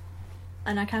point.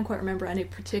 And I can't quite remember any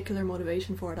particular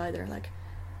motivation for it either. Like,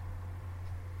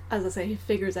 as I say, he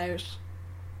figures out,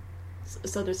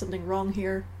 so there's something wrong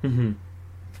here.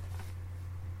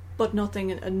 But nothing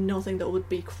that would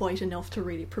be quite enough to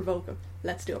really provoke it.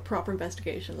 Let's do a proper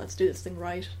investigation. Let's do this thing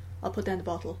right. I'll put down the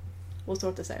bottle. We'll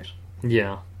sort this out.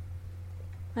 Yeah.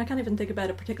 I can't even think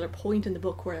about a particular point in the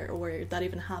book where that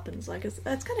even happens. Like it's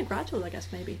kind of gradual, I guess,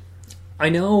 maybe. I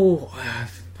know. I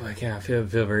feel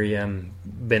very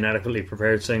inadequately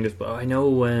prepared saying this, but I know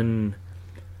when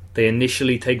they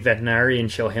initially take Veterinary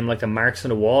and show him like the marks on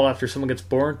the wall after someone gets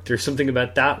burnt. There's something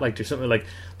about that. Like there's something like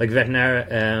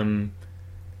Veterinary.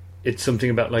 It's something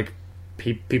about like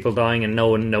people dying and no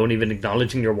one even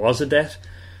acknowledging there was a death.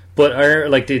 But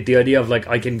like the idea of like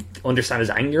I can understand his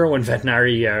anger when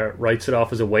Veterinary writes it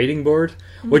off as a waiting bird,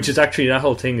 which is actually, that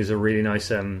whole thing is a really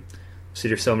nice. See,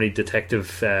 there's so many detective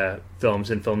films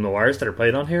and film noirs that are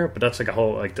played on here, but that's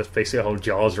like that's basically a whole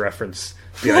Jaws reference.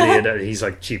 The idea that he's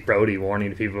like Chief Brody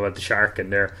warning the people about the shark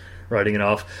and they're writing it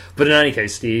off. But in any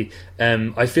case,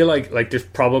 I feel like there's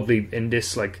probably in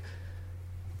this like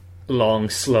long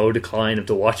slow decline of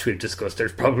the watch we've discussed,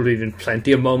 there's probably been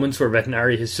plenty of moments where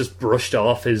Veterinary has just brushed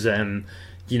off his him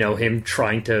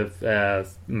trying to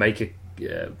make it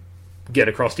get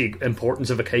across the importance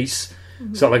of a case.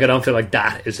 So like I don't feel like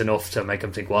that is enough to make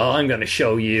him think, well, I'm going to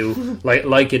show you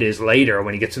like it is later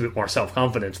when he gets a bit more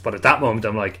self-confidence. But at that moment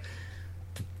I'm like,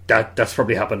 that's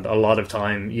probably happened a lot of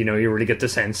time. You really get the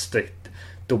sense that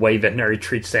the way Veterinary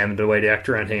treats them and the way they act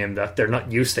around him, that they're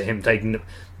not used to him taking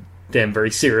them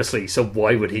very seriously. So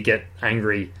why would he get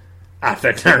angry at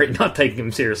Veterinary not taking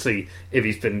him seriously if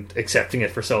he's been accepting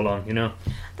it for so long?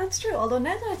 That's true, although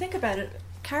now that I think about it,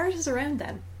 Carrot is around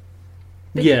then.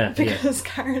 Because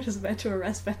Carrot is about to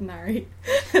arrest Veterinary.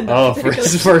 Oh, for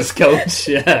his first coach.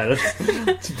 Yeah,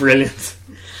 that's brilliant.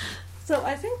 So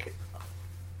I think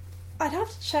I'd have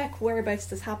to check whereabouts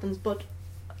this happens, but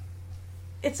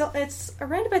it's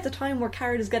around about the time where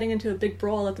Carrot is getting into a big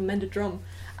brawl at the Mended Drum,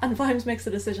 and Vimes makes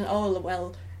the decision, oh,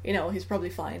 well, he's probably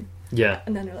fine. Yeah.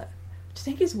 And then they're like, do you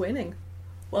think he's winning?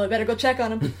 Well, I better go check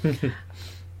on him.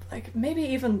 Like, maybe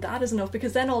even that is enough,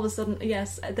 because then all of a sudden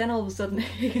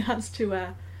he has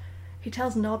to, he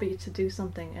tells Nobby to do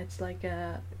something. It's like,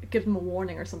 give them a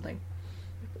warning or something.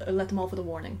 Let them off with a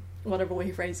warning. Whatever way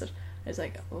he phrased it. It's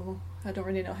like, oh, I don't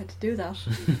really know how to do that.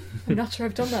 I'm not sure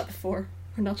I've done that before.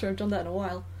 I'm not sure I've done that in a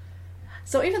while.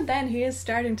 So even then, he is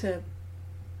starting to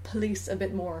police a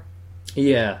bit more.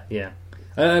 Yeah.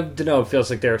 I don't know. It feels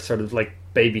like they're sort of like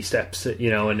baby steps,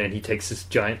 and then he takes this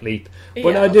giant leap.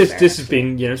 But this has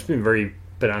been, it's been very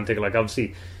pedantic. Like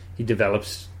obviously,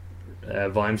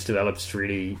 Vimes develops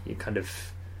really kind of.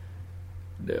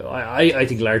 I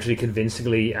think largely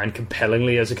convincingly and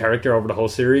compellingly as a character over the whole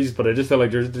series, but I just feel like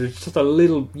there's just a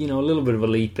little bit of a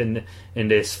leap in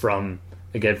this from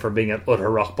being at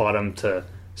utter rock bottom to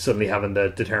suddenly having the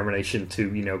determination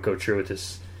to go through with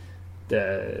this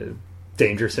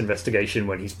dangerous investigation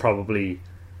when he's probably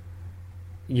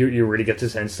you really get the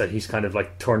sense that he's kind of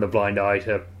like turned a blind eye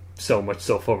to so much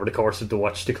stuff over the course of the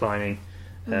watch declining.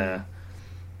 You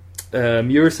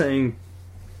were saying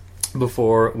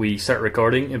before we start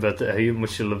recording about how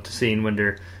much you love the scene when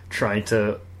they're trying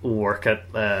to work at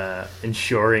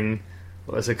ensuring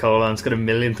what's it called? It's got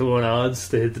 1,000,000 to 1 odds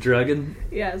to hit the dragon.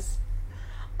 Yes,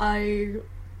 it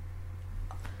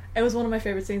was one of my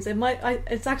favourite scenes.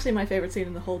 It's actually my favourite scene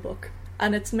in the whole book,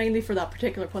 and it's mainly for that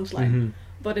particular punchline. Mm-hmm.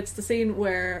 But it's the scene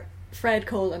where Fred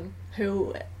Colin,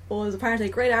 who was apparently a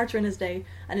great archer in his day,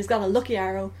 and he's got a lucky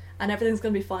arrow, and everything's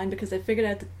going to be fine because they figured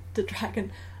out the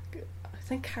dragon.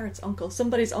 I think Carrot's uncle,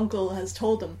 somebody's uncle, has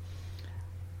told him,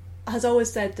 has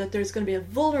always said that there's going to be a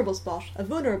vulnerable spot,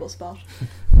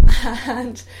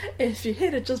 and if you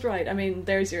hit it just right, I mean,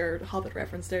 there's your Hobbit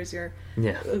reference, there's your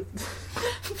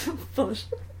but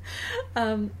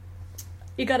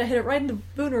you got to hit it right in the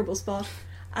vulnerable spot,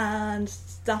 and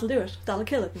that'll do it, that'll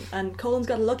kill it. And Colin's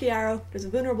got a lucky arrow, there's a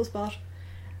vulnerable spot,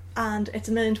 and it's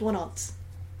 1,000,000 to 1 odds.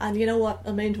 And you know what?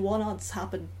 1,000,000 to 1 odds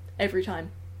happen every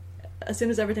time. As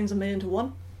soon as everything's 1,000,000 to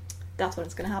 1, that's when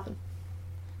it's going to happen.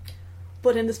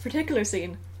 But in this particular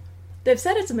scene, they've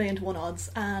said it's 1,000,000 to 1 odds,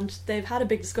 and they've had a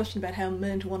big discussion about how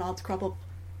 1,000,000 to 1 odds crop up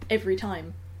every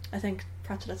time. I think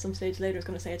Pratchett at some stage later is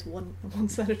going to say it's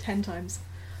once out of 10 times.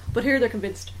 But here they're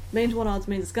convinced 1,000,000 to 1 odds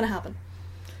means it's going to happen.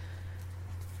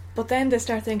 But then they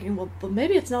start thinking, well, but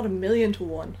maybe it's not 1,000,000 to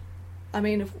 1. I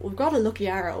mean, if we've got a lucky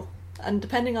arrow, and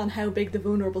depending on how big the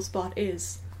vulnerable spot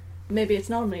is, maybe it's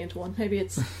not 1,000,000 to 1. Maybe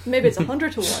it's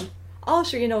 100 to 1. Oh,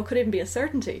 sure, it could even be a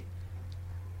certainty.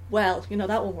 Well,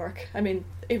 that won't work. I mean,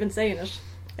 even saying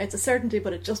it's a certainty,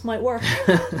 but it just might work.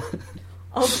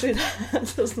 Obviously,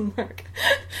 that doesn't work.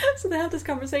 So they have this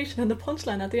conversation, and the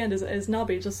punchline at the end is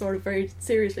Nobby just sort of very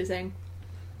seriously saying,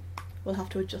 we'll have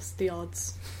to adjust the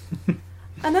odds.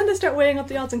 And then they start weighing up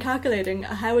the odds and calculating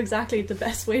how exactly the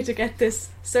best way to get this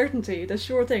certainty, this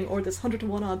sure thing, or this 100 to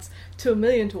 1 odds to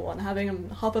 1,000,000 to 1, having him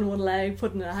hop on one leg,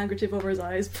 putting a handkerchief over his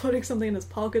eyes, putting something in his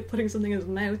pocket, putting something in his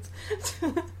mouth.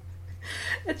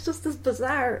 It's just this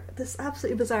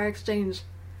absolutely bizarre exchange.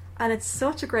 And it's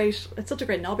such a great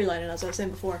Nobby line, and as I was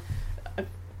saying before, a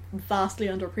vastly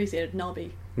underappreciated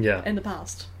Nobby in the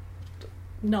past.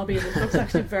 Nobby in the book's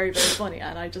actually very, very funny,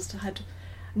 and I just had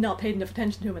not paid enough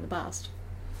attention to him in the past.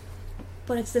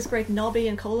 But it's this great Nobby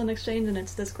and Colin exchange, and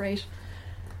it's this great.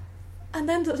 And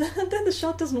then the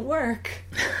shot doesn't work.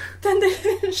 Then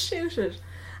they shoot it,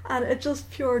 and it just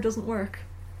pure doesn't work.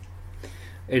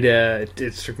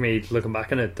 It struck me looking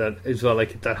back on it that as well,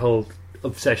 like that whole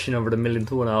obsession over the 1,000,000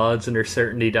 to 1 odds, and there's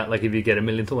certainty that like if you get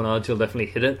 1,000,000 to 1 odds, you'll definitely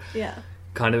hit it. Yeah.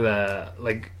 Kind of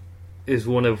like is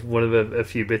one of a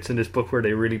few bits in this book where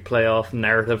they really play off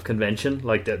narrative convention,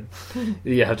 like that.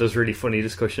 You have those really funny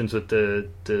discussions with the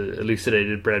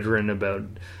elucidated brethren about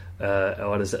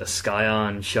what is it, a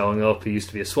Scion showing up who used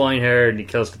to be a swineherd, and he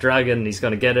kills the dragon and he's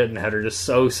going to get it, and how they're just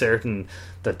so certain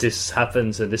that this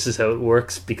happens and this is how it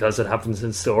works because it happens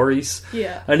in stories.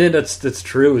 Yeah. And then that's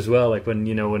true as well, like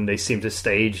when they seem to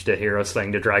stage the hero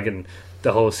slaying the dragon,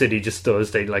 the whole city just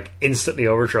does, they like instantly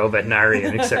overthrow Veterinary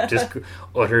and accept just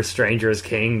utter stranger as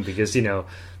king, because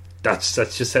that's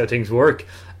just how things work.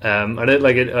 And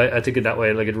I think in that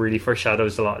way, like, it really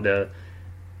foreshadows a lot of the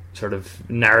sort of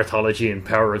narratology and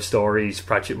power of stories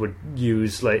Pratchett would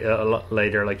use a lot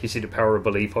later. Like, you see the power of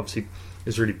belief obviously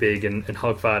is really big in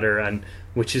Hogfather, and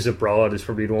Witches Abroad is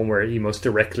probably the one where he most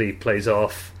directly plays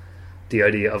off the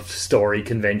idea of story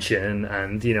convention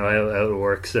and how it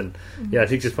works. And I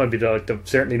think this might be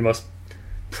certainly the most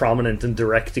prominent and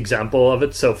direct example of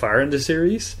it so far in the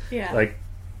series. Like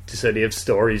this idea of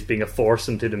stories being a force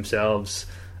unto themselves,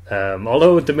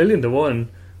 although with the 1,000,000 to 1,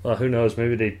 well, who knows,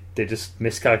 maybe they just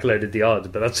miscalculated the odds,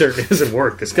 but that certainly doesn't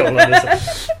work. It's going on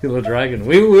as a little dragon.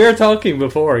 We were talking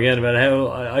before again about how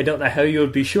I don't know how you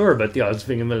would be sure about the odds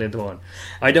being 1,000,000 to 1.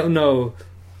 I don't know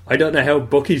how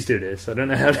bookies do this. I don't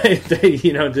know how they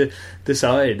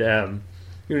decide.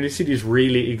 You see these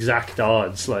really exact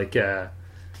odds, like you'll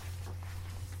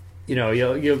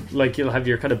have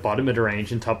your kind of bottom of the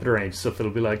range and top of the range stuff.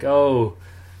 It'll be like, oh,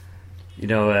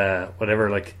 whatever,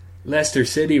 like Leicester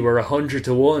City were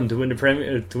 100-1 to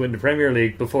win the Premier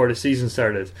League before the season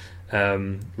started,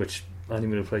 which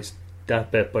anyone who placed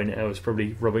that bet by now is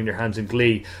probably rubbing their hands in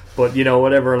glee. But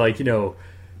whatever, like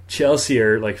Chelsea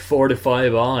are like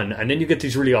 4-5 on, and then you get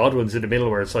these really odd ones in the middle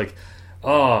where it's like,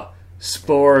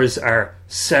 Spurs are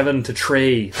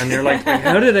 7-3, and they're like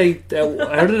how did they?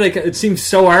 It seems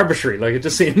so arbitrary. Like it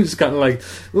just seems kind of like,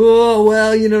 oh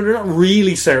well, they're not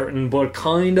really certain, but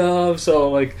kind of. So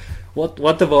like,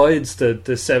 what divides the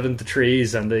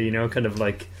 7-3s and the kind of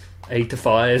like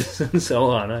 8-5s and so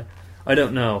on? I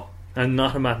don't know. I'm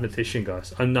not a mathematician,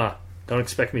 guys. I'm not. Don't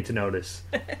expect me to know this.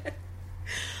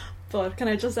 But can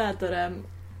I just add that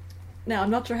now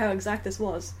I'm not sure how exact this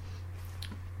was,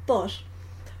 but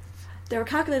they were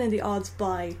calculating the odds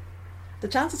by the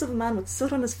chances of a man with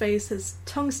soot on his face, his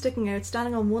tongue sticking out,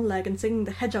 standing on one leg and singing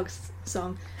the Hedgehog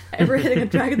song, ever hitting a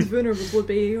dragon's vulnerable would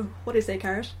be, what do you say,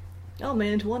 Carrot? Oh,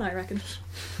 man to one, I reckon.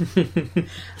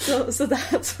 So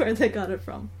that's where they got it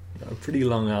from. Pretty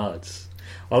long odds.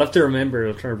 I'll have to remember,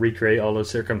 I'll try to recreate all those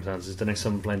circumstances the next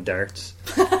time I'm playing darts.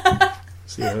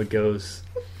 See how it goes.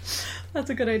 That's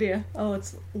a good idea.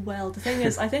 The thing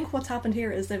is, I think what's happened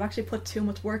here is they've actually put too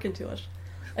much work into it.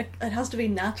 Like, it has to be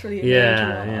naturally a million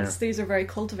to one odds. These are very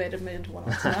cultivated million to one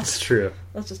odds. That's true.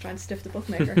 That's just trying to stiff the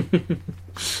bookmaker.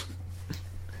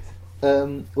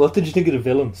 What did you think of the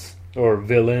villains? Or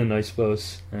villain, I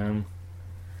suppose. I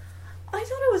thought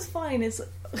it was fine.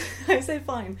 I say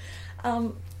fine.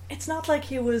 It's not like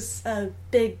he was a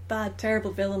big, bad,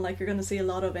 terrible villain like you're going to see a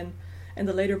lot of in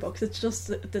the later books. It's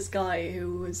just this guy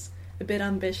who is a bit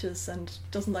ambitious and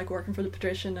doesn't like working for the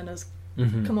patrician and has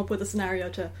come up with a scenario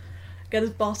to get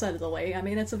his boss out of the way. I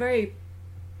mean, it's a very...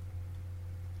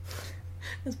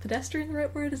 Is pedestrian the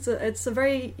right word? It's a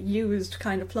very used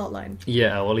kind of plotline.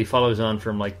 Yeah, well, he follows on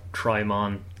from like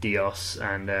Trimon, Dios,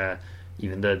 and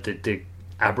even the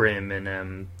Abraham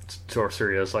in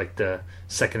Sorcery as like the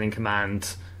second in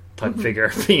command type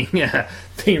figure,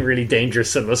 being really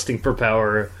dangerous and lusting for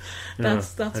power.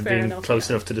 That's and fair being enough. Close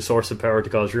enough to the source of power to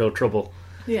cause real trouble.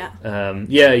 Yeah.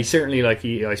 He certainly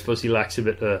I suppose he lacks a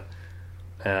bit.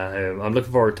 I'm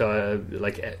looking forward to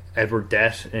like Edward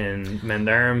Dett in Men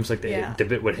at Arms, like the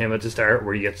bit with him at the start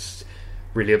where he gets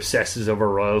really obsesses over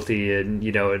royalty, and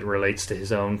it relates to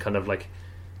his own kind of like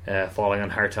falling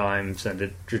on hard times and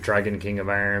the Dragon King of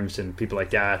Arms and people like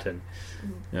that. And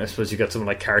I suppose you got someone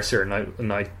like Carcer and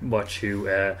Nightwatch who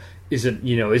isn't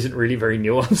really very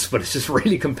nuanced, but it's just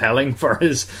really compelling for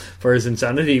his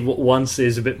insanity. Once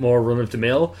is a bit more run of the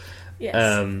mill. Yes.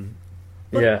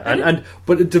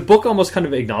 But the book almost kind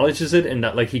of acknowledges it in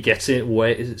that like he gets it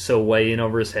way in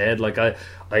over his head. Like I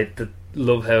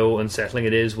love how unsettling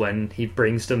it is when he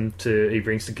brings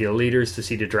the guild leaders to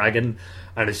see the dragon,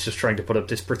 and it's just trying to put up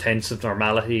this pretense of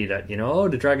normality that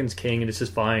the dragon's king and this is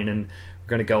fine and we're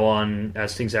going to go on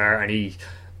as things are. And he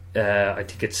I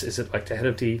think is it like the head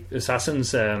of the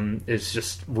assassins is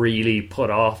just really put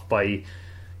off by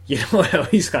how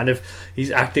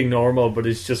he's acting normal but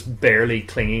is just barely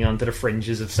clinging onto the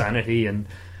fringes of sanity. And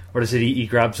what is it, he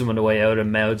grabs him on the way out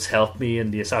and mouths help me,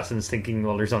 and the assassin's thinking,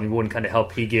 well, there's only one kind of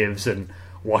help he gives, and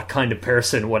what kind of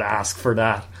person would ask for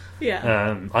that?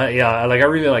 I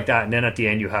really like that. And then at the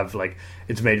end you have like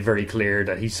it's made very clear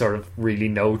that he's sort of really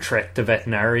no threat to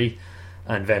Vetinari,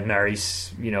 and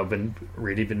Vetinary's been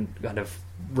kind of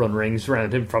run rings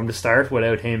around him from the start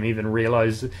without him even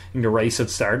realising the race had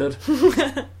started.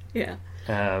 Yeah.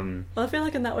 Well, I feel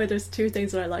like in that way there's two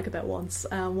things that I like about Once.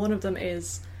 One of them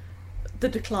is the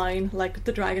decline, like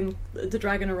the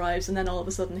dragon arrives and then all of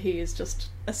a sudden he is just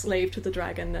a slave to the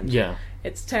dragon, and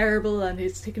it's terrible, and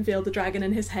he can feel the dragon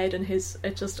in his head, and it's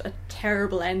just a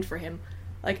terrible end for him.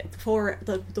 Like before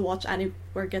the watch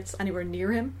anywhere gets anywhere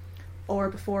near him, or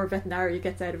before Vetinari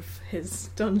gets out of his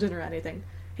dungeon or anything,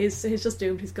 he's just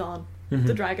doomed. He's gone.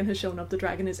 The dragon has shown up. The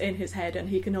dragon is in his head, and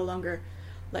he can no longer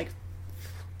like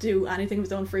do anything of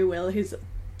his own free will. He's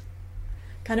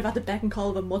kind of at the beck and call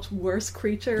of a much worse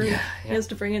creature. He has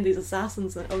to bring in these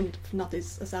assassins, and not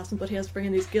these assassins, but he has to bring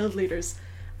in these guild leaders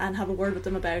and have a word with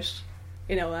them about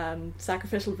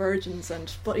sacrificial virgins,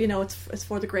 but it's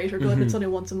for the greater good. It's only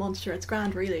once a month, sure, it's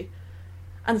grand really.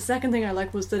 And the second thing I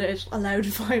liked was that it allowed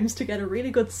Vimes to get a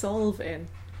really good solve in.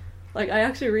 Like, I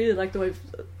actually really liked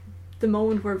the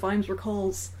moment where Vimes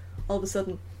recalls all of a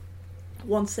sudden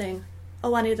Once saying,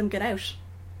 "Oh, any of them get out."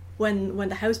 When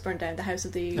the house burned down, the house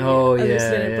of the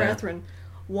elucidated brethren,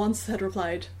 Once had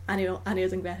replied, any of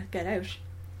them get out.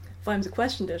 Vimes had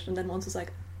questioned it, and then Once was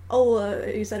like, "Oh,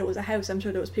 you said it was a house, I'm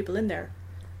sure there was people in there.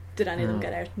 Did any of them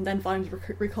get out?" And then Vimes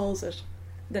recalls it.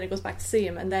 Then he goes back to see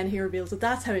him, and then he reveals that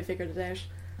that's how he figured it out.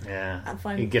 Yeah, and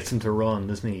find he gets him to run,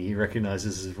 doesn't he? He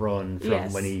recognises his run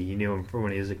from when he knew him from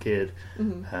when he was a kid.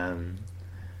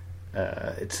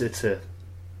 It's a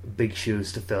big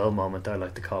shoes to fill moment, I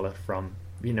like to call it, from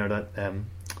that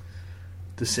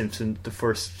the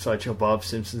first Sideshow Bob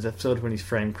Simpsons episode when he's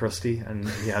framed Krusty and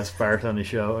he has Bart on the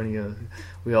show and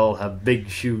we all have big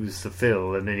shoes to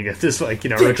fill, and then you get this big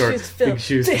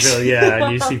shoes to fill,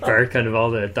 and you see Bart kind of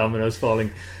all the dominoes falling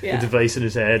into place in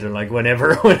his head, and like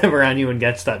whenever anyone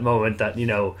gets that moment, that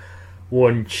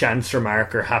one chance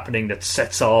remark or happening that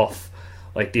sets off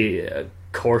like the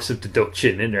course of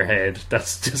deduction in their head,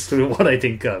 that's just what I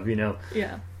think of.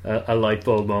 A light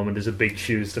bulb moment is a big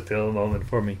shoes to fill moment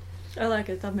for me. I like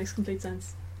it. That makes complete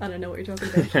sense. I don't know what you're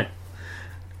talking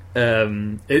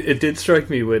about. It did strike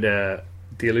me with the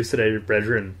Elucidated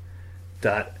Brethren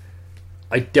that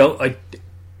I doubt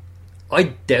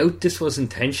this was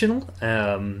intentional,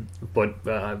 but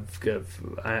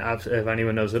if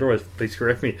anyone knows otherwise, please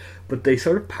correct me. But they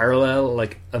sort of parallel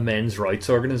like a men's rights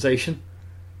organization.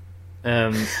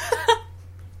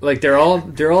 Like they're all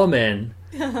men,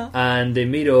 and they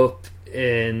meet up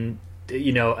in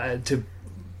to.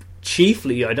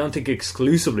 Chiefly, I don't think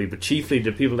exclusively, but chiefly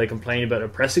the people they complain about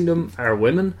oppressing them are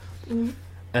women.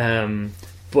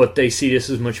 But they see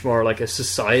this as much more like a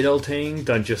societal thing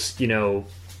than just,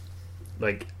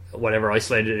 like whatever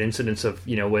isolated incidents of,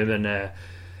 women,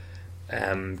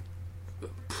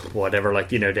 whatever, like,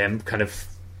 them kind of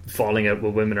falling out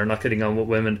with women or not getting on with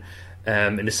women,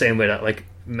 in the same way that, like,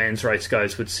 men's rights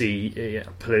guys would see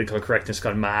political correctness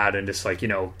gone mad and this, like,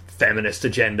 feminist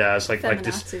agenda as like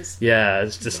this,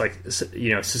 it's just like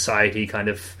society kind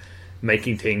of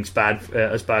making things bad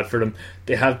for them.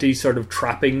 They have these sort of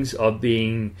trappings of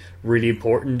being really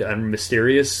important and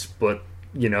mysterious, but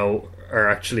are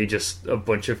actually just a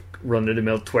bunch of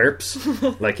run-of-the-mill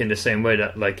twerps. Like in the same way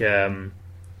that like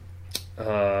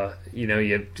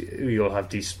you'll have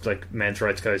these like men's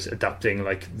rights guys adopting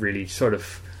like really sort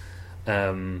of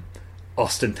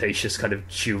ostentatious kind of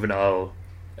juvenile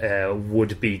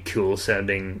would be cool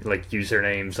sounding like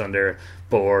usernames on their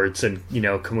boards, and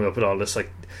coming up with all this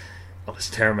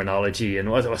terminology. And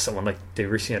was someone like they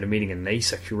recently had a meeting in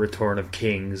NASEC, Return of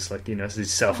Kings, like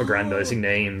these self-aggrandizing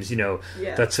names,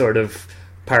 that sort of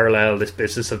parallel this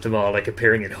business of them all like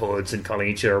appearing in hoods and calling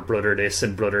each other brother this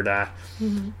and brother that.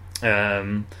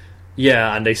 And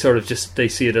they sort of they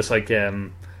see it as like or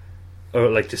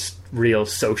like this real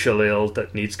social ill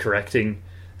that needs correcting.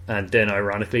 And then,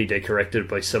 ironically, they corrected it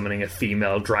by summoning a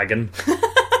female dragon.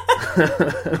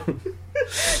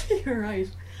 You're right.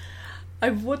 I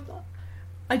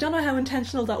don't know how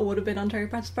intentional that would have been on Terry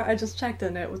Pratchett's part. I just checked,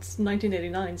 and it was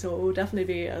 1989, so it would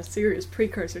definitely be a serious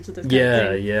precursor to this kind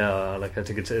of thing. Yeah. Like I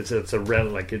think it's the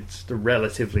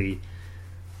relatively,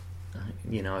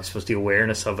 I suppose the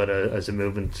awareness of it as a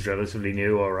movement is relatively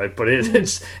new, all right. But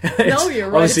it's no, you're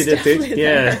right. It's definitely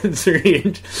there. It's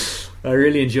really. I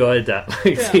really enjoyed that,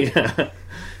 like the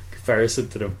comparison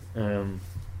to them,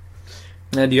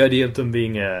 and the idea of them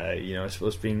being, I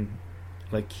suppose being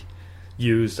like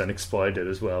used and exploited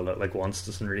as well. That like Once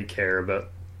doesn't really care about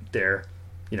their,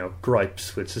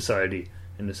 gripes with society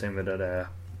in the same way that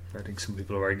I think some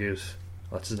people have argued.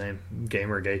 What's his name?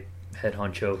 Gamergate head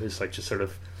honcho is like just sort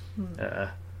of,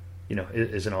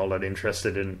 isn't all that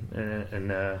interested in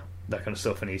that kind of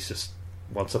stuff, and he's just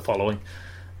wants a following.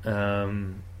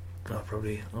 I'll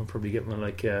probably get my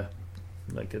like an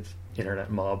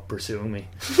internet mob pursuing me,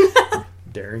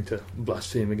 daring to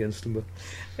blaspheme against them. But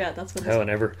that's what. How and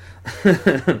ever.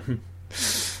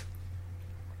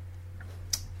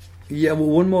 Well,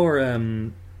 one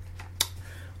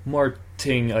more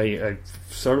thing I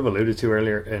sort of alluded to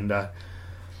earlier, and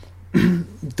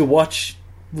the watch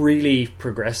really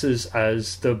progresses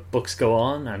as the books go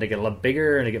on, and they get a lot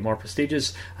bigger and they get more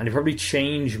prestigious, and they probably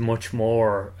change much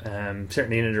more,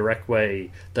 certainly in a direct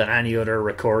way, than any other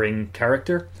recurring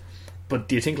character. But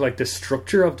do you think like the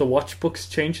structure of the watch books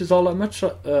changes all that much?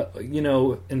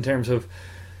 In terms of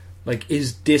like,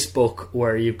 is this book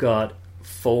where you've got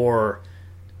 4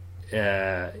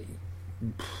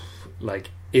 like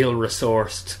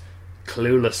ill-resourced,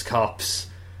 clueless cops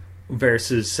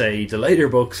versus, say, the later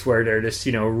books where they're this,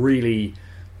 really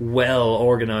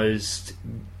well-organised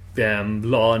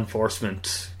law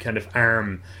enforcement kind of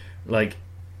arm? Like,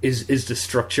 is the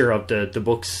structure of the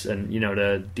books and,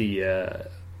 the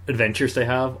adventures they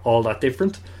have all that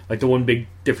different? Like, the one big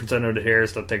difference I noted here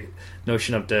is that the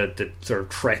notion of the sort of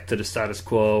threat to the status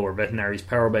quo or Veterinary's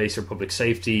power base or public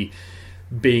safety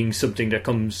being something that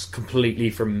comes completely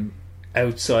from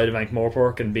outside of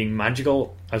Ankh-Morpork and being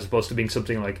magical, as opposed to being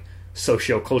something like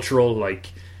socio-cultural,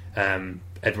 like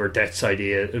Edward Death's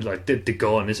idea, like the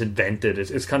gun is invented.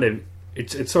 It's kind of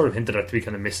it's sort of hinted at to be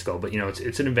kind of mystical, but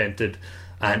it's an invented,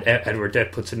 and Edward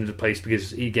Death puts it into place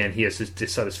because again he has this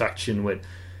dissatisfaction with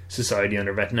society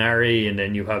under Vetinari, and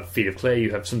then you have Feet of Clay,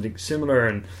 you have something similar,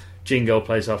 and Jingo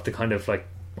plays off the kind of like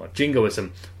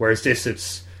jingoism, whereas this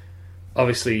it's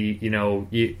obviously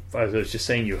as I was just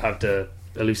saying, you have the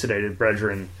elucidated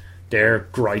brethren. Their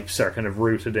gripes are kind of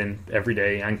rooted in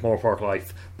everyday Ankh-Morpork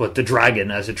life, but the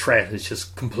dragon as a threat is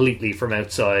just completely from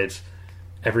outside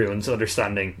everyone's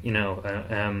understanding,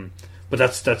 but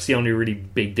that's the only really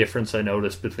big difference I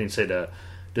noticed between, say, the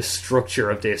structure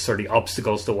of this or the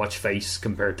obstacles to watch face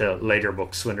compared to later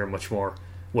books when they're much more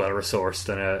well resourced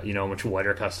and a much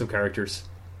wider cast of characters.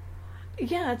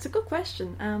 Yeah, it's a good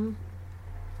question.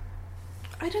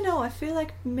 I don't know. I feel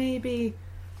like maybe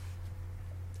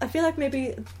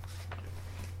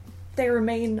they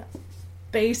remain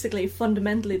basically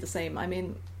fundamentally the same. I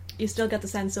mean, you still get the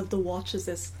sense of the Watch as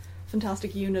this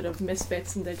fantastic unit of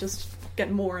misfits, and they just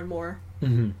get more and more.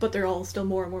 Mm-hmm. But they're all still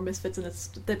more and more misfits, and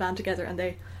they band together and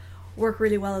they work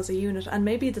really well as a unit. And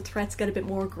maybe the threats get a bit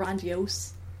more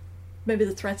grandiose. Maybe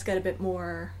the threats get a bit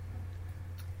more.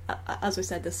 As we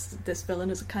said, this villain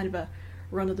is a kind of a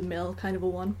run-of-the-mill kind of a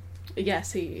one.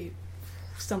 Yes, he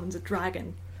summons a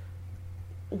dragon,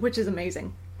 which is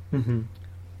amazing. Mm-hmm.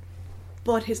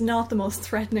 But he's not the most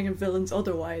threatening of villains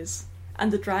otherwise.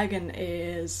 And the dragon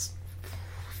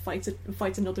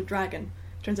fights another dragon.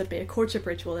 It turns out to be a courtship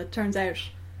ritual. It turns out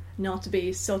not to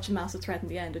be such a massive threat in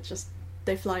the end. It's just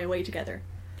they fly away together.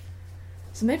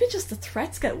 So maybe just the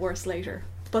threats get worse later,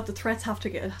 but the threats have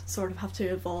to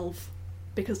evolve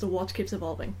because the Watch keeps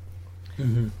evolving.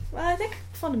 Mm-hmm. Well, I think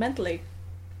fundamentally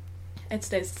it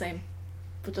stays the same,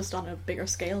 but just on a bigger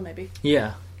scale, maybe.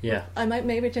 Yeah. I might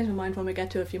maybe change my mind when we get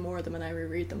to a few more of them and I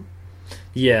reread them.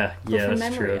 Yeah, but from that's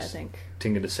memory, true. I think.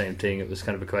 Thinking the same thing. It was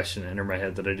kind of a question in my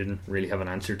head that I didn't really have an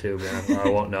answer to, but I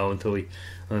won't know until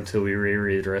we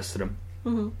reread the rest of them.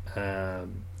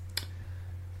 Mm-hmm.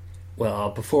 Well,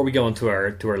 before we go into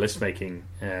our list making,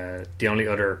 the only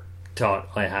other thought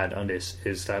I had on this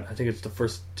is that I think it's the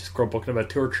first Discworld book in about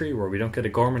 2 or 3 where we don't get a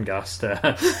Gormenghast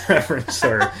reference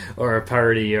or a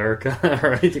parody or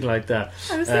anything like that.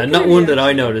 Not one that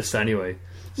I noticed anyway.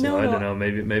 So I don't know.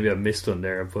 Maybe I missed one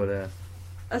there, but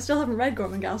I still haven't read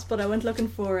Gormenghast, but I went looking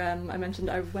for. I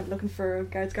went looking for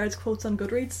Guards quotes on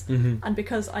Goodreads, mm-hmm. and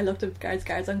because I looked at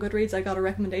Guards on Goodreads, I got a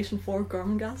recommendation for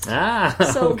Gormenghast.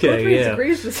 So okay, Goodreads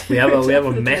agrees with we have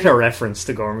a meta reference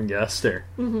to Gormenghast there.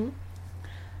 Mm-hmm.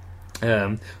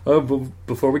 But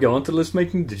before we go on to list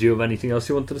making, did you have anything else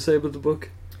you wanted to say about the book?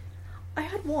 I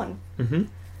had one. Mm-hmm.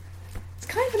 It's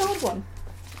kind of an odd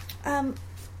one.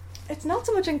 It's not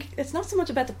so much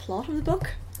about the plot of the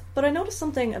book, but I noticed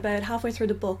something about halfway through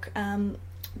the book.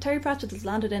 Terry Pratchett has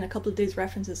landed in a couple of these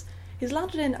references. He's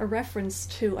landed in a reference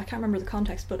to, I can't remember the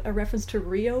context, but a reference to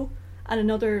Rio and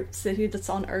another city that's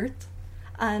on Earth.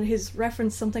 And he's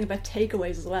referenced something about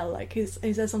takeaways as well. Like he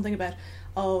says something about,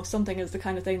 something is the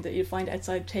kind of thing that you'd find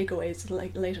outside takeaways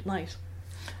like late at night.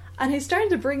 And he's starting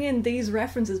to bring in these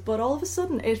references, but all of a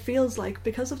sudden it feels like,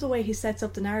 because of the way he sets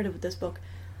up the narrative of this book,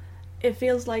 it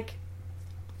feels like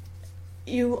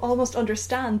you almost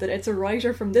understand that it's a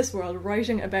writer from this world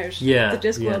writing about the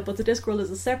Discworld, but the Discworld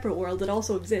is a separate world that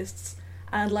also exists.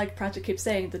 And like Pratchett keeps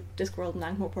saying, the Discworld in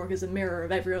Ankh-Morpork is a mirror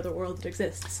of every other world that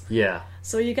exists. Yeah.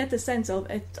 So you get this sense of,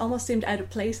 it almost seemed out of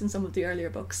place in some of the earlier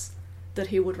books, that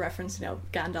he would reference,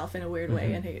 Gandalf in a weird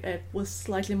way, and it was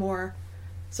slightly more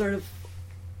sort of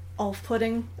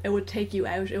off-putting. It would take you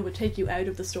out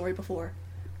of the story before.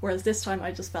 Whereas this time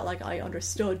I just felt like I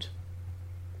understood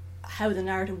how the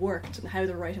narrative worked and how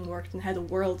the writing worked and how the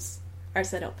worlds are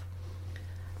set up.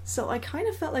 So I kind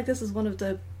of felt like this is one of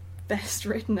the best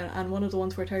written and one of the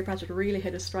ones where Terry Pratchett really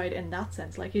hit his stride in that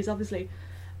sense. Like, he's obviously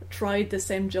tried the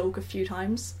same joke a few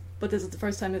times, but this is the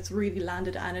first time it's really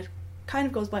landed, and it kind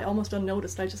of goes by almost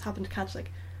unnoticed. I just happened to catch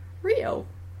Rio.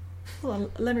 Hold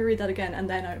on, let me read that again, and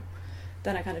then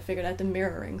I kind of figured out the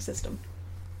mirroring system.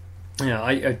 Yeah,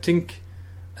 I think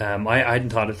I hadn't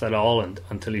thought of that at all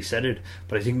until he said it,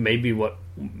 but I think maybe what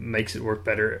makes it work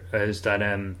better is that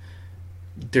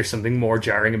there's something more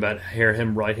jarring about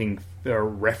him writing or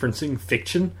referencing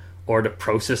fiction or the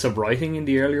process of writing in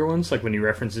the earlier ones, like when he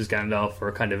references Gandalf,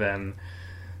 or kind of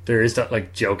there is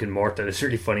that joke in Mort that is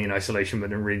really funny in isolation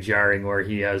but really jarring, where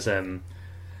he has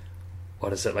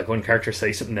what is it, one character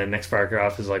says something and the next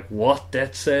paragraph is what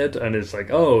Death said, and it's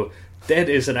Dead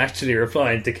isn't actually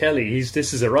replying to Kelly.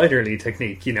 This is a writerly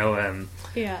technique,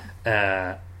 Yeah.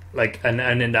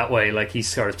 And in that way, he's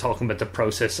sort of talking about the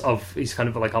process of, he's kind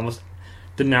of almost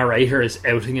the narrator is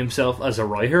outing himself as a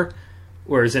writer,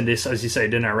 whereas in this, as you say,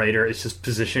 the narrator is just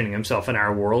positioning himself in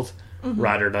our world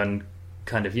rather than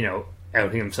kind of,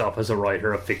 outing himself as a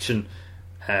writer of fiction.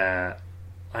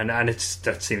 And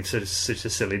that seems such a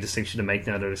silly distinction to make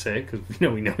now that I say it, because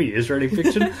we know he is writing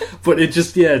fiction, but it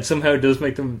just somehow does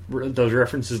make those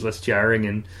references less jarring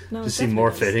and just seem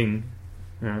more fitting.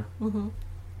 Yeah. No,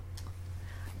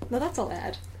 that's all I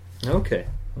had. Okay.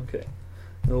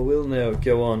 Well, we'll now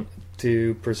go on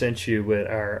to present you with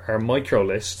our micro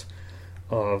list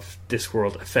of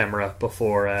Discworld ephemera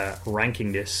before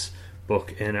ranking this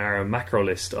book in our macro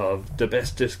list of the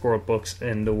best Discworld books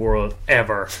in the world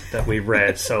ever that we've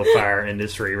read so far in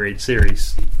this reread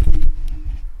series.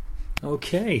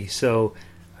 Okay, so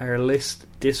our list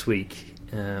this week,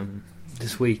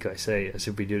 I say, as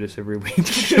if we do this every week,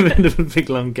 given the big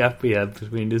long gap we had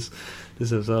between this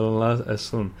episode and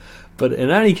last one. But in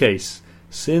any case,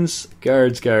 since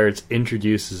Guards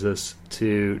introduces us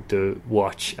to the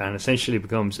Watch and essentially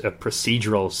becomes a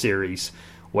procedural series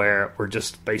where we're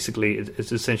just basically,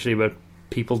 it's essentially about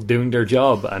people doing their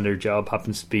job, and their job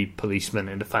happens to be policemen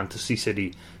in the fantasy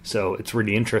city, so it's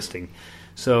really interesting.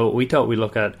 So we thought we'd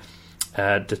look at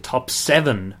the top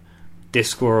 7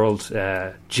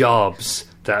 Discworld jobs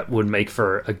that would make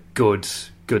for a good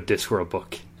Discworld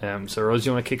book. So Rose,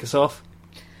 you want to kick us off?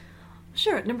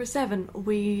 Sure. At number 7,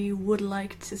 we would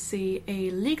like to see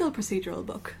a legal procedural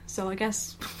book. So I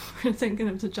guess we're thinking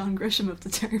of the John Grisham of the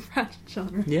Terry Pratchett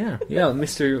genre. Yeah,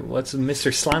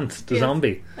 Mr. Slant, the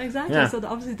zombie. Exactly. Yeah. So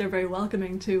obviously they're very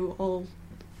welcoming to all.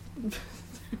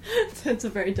 It's a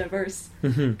very diverse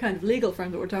kind of legal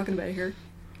firm that we're talking about here.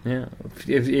 Yeah,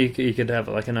 if you could have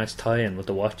like a nice tie-in with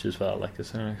the Watch as well, like a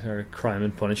sort of crime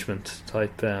and punishment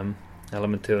type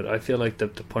element to it. I feel like the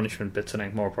punishment bits in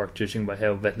Ankh-Morpork, judging by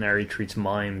how Veterinary treats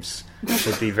mimes,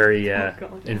 would be very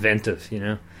inventive,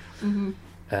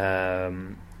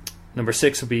 Number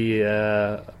 6 would be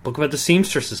a book about the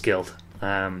Seamstresses Guild.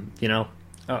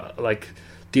 Like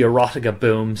the erotica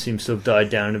boom seems to have died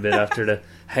down a bit after the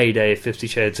heyday of 50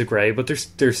 Shades of Grey, but there's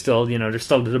still there's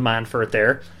still the demand for it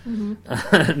there, and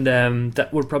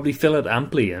that would probably fill it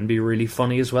amply and be really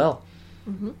funny as well.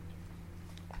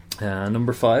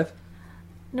 Number 5.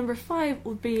 Number 5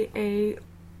 would be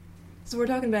so we're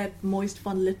talking about Moist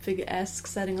von Lipwig-esque,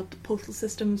 setting up the postal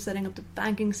system, setting up the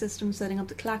banking system, setting up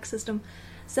the clack system,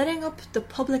 setting up the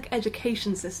public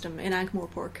education system in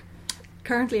Ankh-Morpork.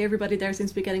 Currently everybody there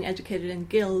seems to be getting educated in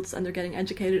guilds, and they're getting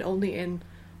educated only in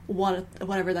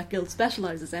whatever that guild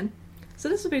specialises in. So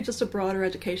this would be just a broader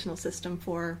educational system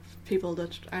for people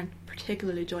that aren't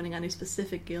particularly joining any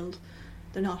specific guild.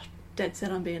 They're not dead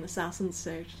set on being assassins.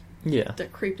 They're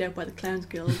creeped out by the Clowns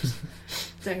Guild.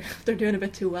 they're doing a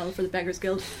bit too well for the Beggars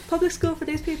Guild. Public school for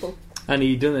these people. And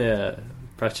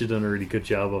Pratchett done a really good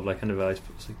job of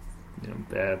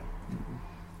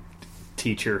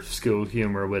teacher school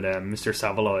humour with Mr.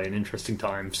 Savaloy in Interesting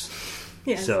Times.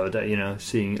 Yes. So that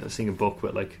seeing a book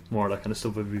with like more of that kind of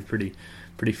stuff would be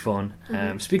pretty fun.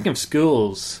 Speaking of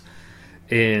schools,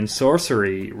 in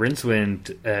Sorcery,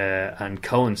 Rincewind and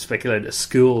Cohen speculate a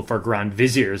school for Grand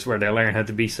Viziers where they learn how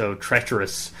to be so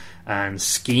treacherous and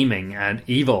scheming and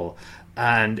evil.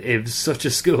 And if such a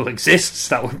school exists,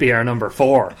 that would be our number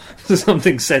 4.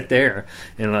 Something set there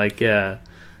in the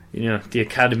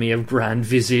Academy of Grand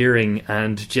Viziering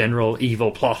and General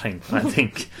Evil Plotting, I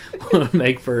think, will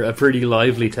make for a pretty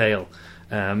lively tale.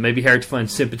 Maybe hard to find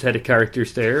sympathetic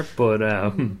characters there, but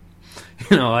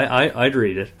I'd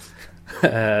read it.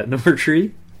 Number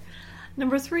 3?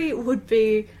 Number 3 would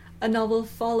be a novel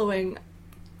following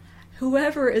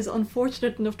whoever is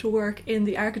unfortunate enough to work in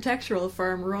the architectural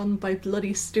firm run by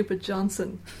bloody stupid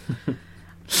Johnson.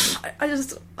 I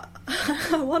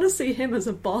want to see him as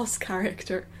a boss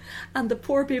character, and the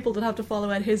poor people that have to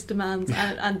follow out his demands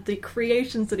and the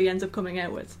creations that he ends up coming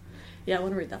out with. Yeah, I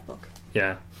want to read that book.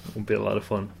 Yeah, it would be a lot of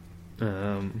fun.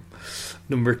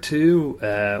 Number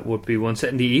 2 would be one set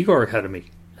in the Igor Academy.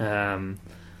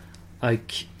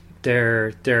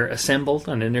 They're assembled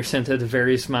and then they're sent out to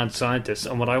various mad scientists,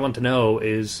 and what I want to know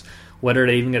is whether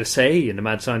they even get a say in the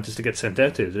mad scientist to get sent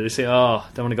out to. Do they say, I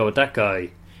don't want to go with that guy,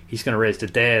 he's going to raise the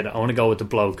dead, I want to go with the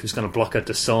bloke who's going to block out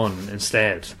the sun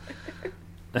instead?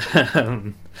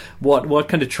 What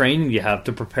kind of training do you have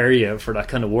to prepare you for that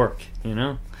kind of work, How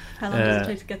long does it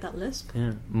take to get that lisp?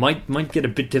 Yeah, might get a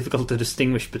bit difficult to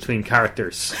distinguish between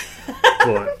characters,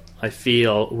 but I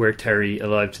feel were Terry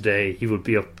alive today, he would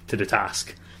be up to the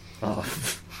task of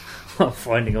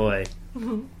finding a way.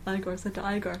 Igor said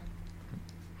to Igor.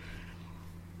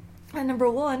 And number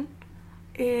 1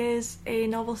 is a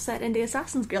novel set in the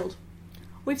Assassin's Guild.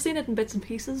 We've seen it in bits and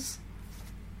pieces,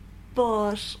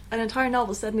 but an entire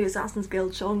novel set in the Assassin's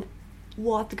Guild showing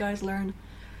what the guys learn,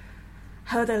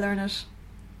 how they learn it,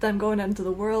 them going out into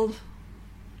the world,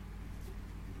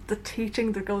 the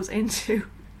teaching that goes into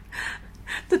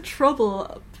the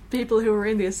trouble people who are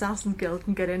in the Assassin's Guild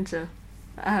can get into,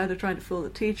 how they're trying to fool the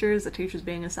teachers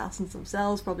being assassins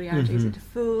themselves probably aren't easy to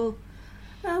fool.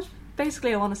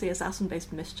 Basically I want to see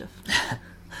assassin-based mischief.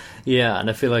 Yeah, and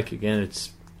I feel like, again,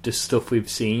 it's the stuff we've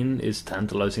seen is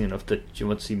tantalising enough that you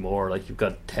want to see more. Like, you've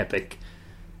got Tepic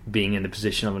being in the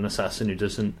position of an assassin who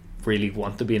doesn't really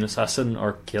want to be an assassin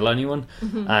or kill anyone,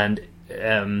 and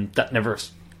that never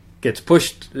gets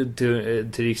pushed to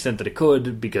the extent that it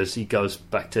could, because he goes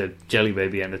back to Jelly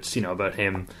Baby, and it's, you know, about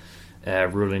him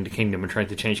ruling the kingdom and trying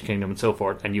to change the kingdom and so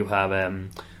forth. And you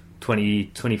have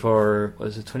 24,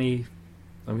 was it 20?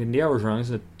 I'm getting the hours wrong. Is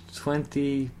it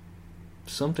 20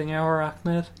 something hour,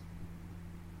 Ahmed?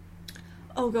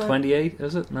 Oh god, 28,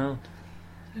 is it? No,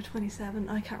 27.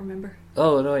 I can't remember.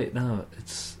 Oh no, wait, no,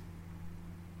 it's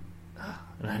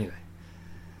anyway.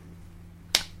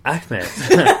 Ahmed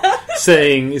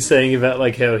saying about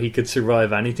like how he could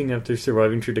survive anything after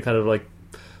surviving through the kind of like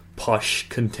posh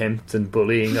contempt and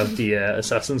bullying of the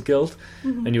Assassin's Guild,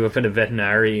 and you have kind of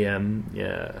veterinary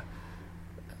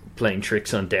playing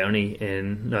tricks on Downey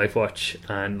in Knife Watch,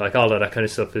 and like all of that kind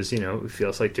of stuff is, you know, it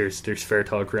feels like there's fair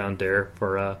talk around there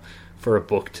for a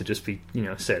book to just be, you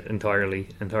know, set entirely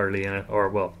in it, or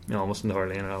well, you know, almost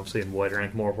entirely in it, obviously in wider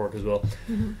rank Morport as well.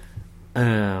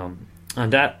 And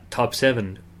that top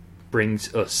 7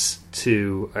 brings us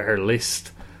to our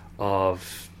list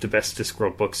of the best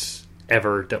Discworld books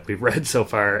ever that we've read so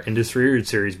far in this reread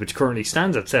series, which currently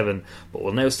stands at 7, but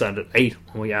will now stand at 8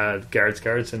 when we add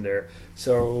Guards in there.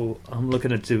 So I'm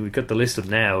looking at we've got the list of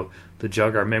now to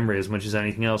jog our memory as much as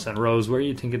anything else. And Rose, where do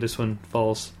you think of this one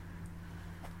falls?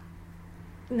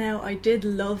 Now, I did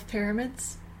love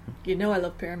Pyramids. You know I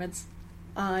love Pyramids.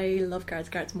 I love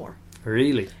Guards more.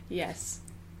 Really? Yes.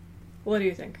 What do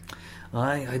you think?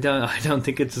 I don't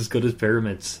think it's as good as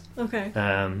Pyramids. Okay.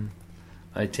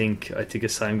 I think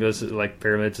as time goes, like,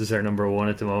 Pyramids is our number 1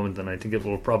 at the moment, and I think it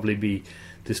will probably be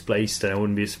displaced, and I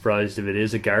wouldn't be surprised if it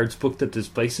is a Guards book that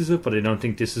displaces it, but I don't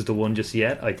think this is the one just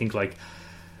yet. I think like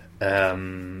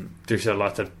there's a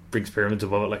lot that brings Pyramids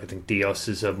above it. Like, I think Dios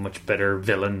is a much better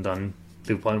villain than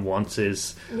Lupin once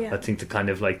is. Yeah. I think the kind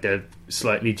of like the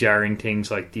slightly jarring things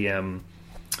like the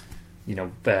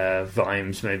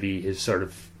Vimes, maybe his sort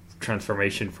of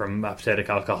transformation from apathetic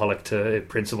alcoholic to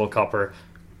principal copper,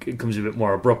 it comes a bit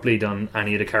more abruptly than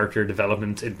any of the character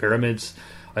development in Pyramids.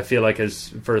 I feel like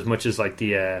as much as like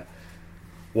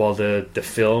while the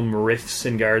film riffs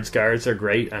in Guards are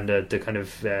great, and the kind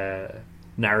of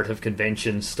narrative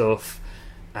convention stuff,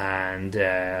 and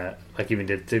like even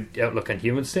the outlook on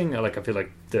humans thing, like I feel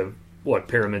like what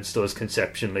Pyramids does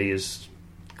conceptually is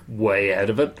way ahead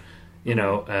of it, you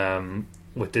know,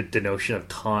 with the notion of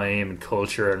time and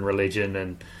culture and religion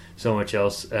and so much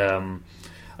else.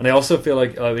 And I also feel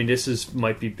like, I mean, this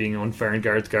might be being unfair in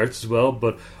Guards as well,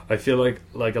 but I feel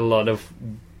like a lot of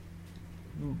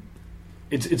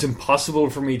it's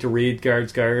impossible for me to read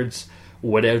Guards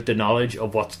without the knowledge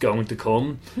of what's going to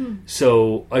come.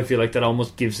 So I feel like that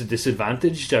almost gives a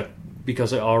disadvantage, that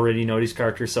because I already know these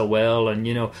characters so well, and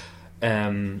you know,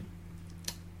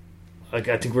 like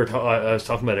I think I was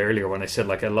talking about earlier when I said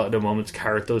like a lot of the moments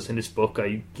Carrot does in this book,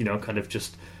 I kind of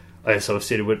just I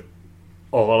associated with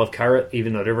all of Carrot,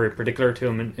 even though they're very particular to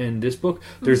him in this book.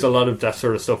 There's a lot of that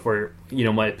sort of stuff where, you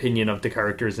know, my opinion of the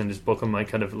characters in this book and my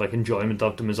kind of like enjoyment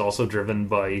of them is also driven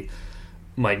by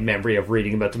my memory of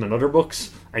reading about them in other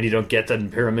books, and you don't get that in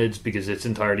Pyramids because it's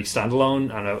entirely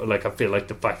standalone. And I feel like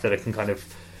the fact that it can kind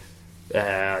of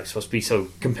I suppose be so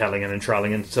compelling and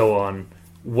enthralling and so on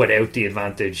without the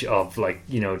advantage of, like,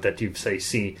 you know, that you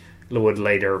say would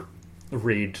later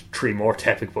read 3 more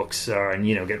Tepic books and,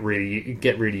 you know, get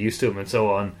really used to them and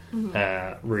so on,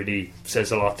 really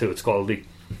says a lot to its quality.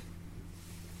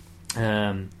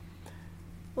 Well,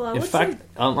 in fact,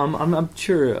 I'm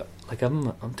sure, like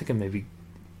I'm thinking maybe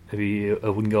I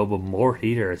wouldn't go above Mort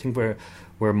either. I think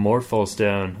where Mort falls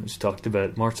down, as talked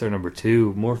about, Mort's our number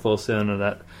 2. Mort falls down on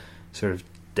that sort of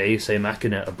Deus Ex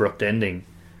Machina abrupt ending,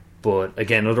 but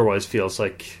again, otherwise feels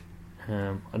like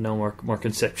I know more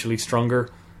conceptually stronger.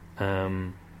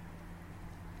 Like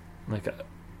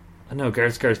I know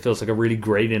Guards feels like a really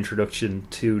great introduction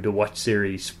to the Watch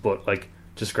series, but like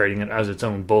just grading it as its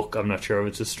own book, I'm not sure if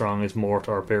it's as strong as Mort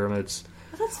or Pyramids.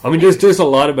 I mean, there's a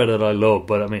lot about it I love,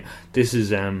 but I mean, this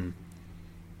is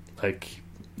like,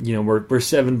 you know, we're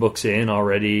 7 books in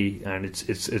already, and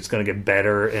it's going to get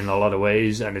better in a lot of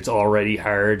ways, and it's already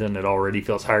hard, and it already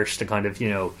feels harsh to kind of, you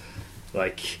know,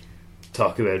 like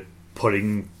talk about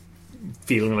putting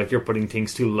feeling like you're putting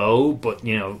things too low, but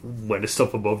you know, when the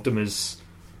stuff above them is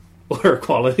lower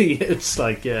quality, it's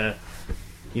like you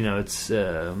know, it's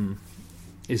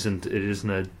isn't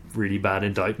a really bad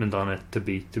indictment on it to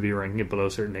be ranking it below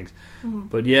certain things.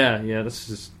 But yeah, this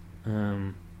is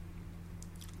now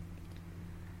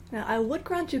I would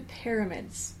grant you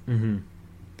Pyramids,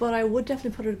 but I would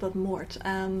definitely put it above Mort.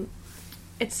 I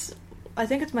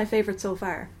think it's my favourite so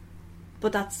far,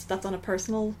 but that's on a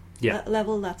personal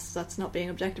level. That's not being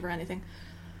objective or anything.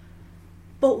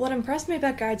 But what impressed me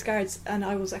about Guards, and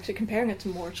I was actually comparing it to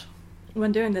Mort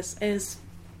when doing this, is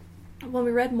when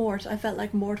we read Mort, I felt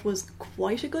like Mort was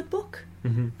quite a good book,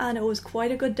 and it was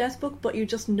quite a good death book, but you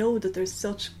just know that there's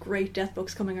such great death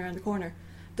books coming around the corner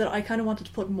that I kind of wanted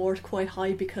to put Mort quite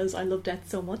high because I love death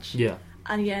so much. Yeah.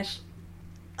 And yet,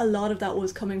 a lot of that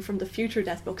was coming from the future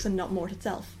death books and not Mort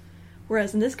itself.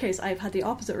 Whereas in this case, I've had the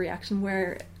opposite reaction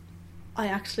where I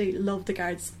actually love the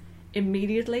Guards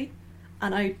immediately,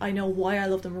 and I know why I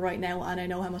love them right now, and I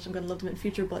know how much I'm going to love them in the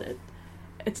future, but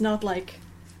it's not like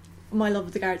my love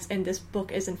of the Guards in this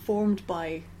book is informed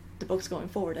by the books going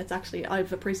forward. It's actually,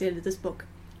 I've appreciated this book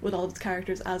with all of its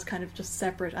characters as kind of just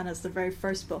separate and as the very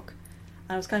first book,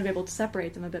 and I was kind of able to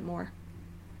separate them a bit more.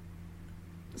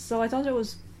 So I thought it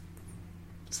was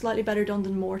slightly better done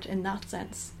than Mort in that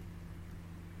sense.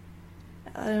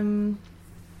 I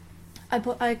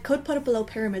could put it below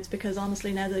Pyramids because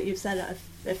honestly, now that you've said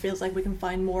it, it feels like we can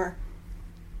find more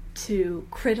to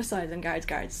criticise in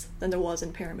Guards than there was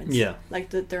in Pyramids. Yeah. Like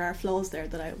there are flaws there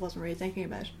that I wasn't really thinking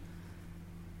about.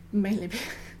 Mainly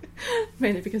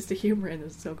because the humour in it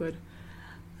is so good.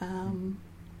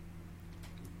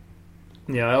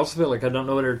 Yeah, I also feel like I don't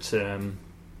know whether it's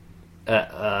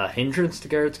a hindrance to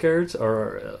Guards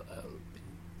or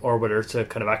whether it's a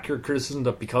kind of accurate criticism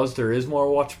that because there is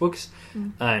more watch books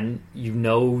and you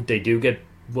know they do get,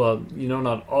 well, you know,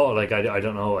 not all, like I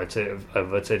don't know, I'd say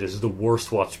this is the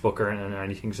worst watch book or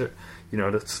anything, so, you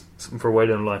know, that's something for way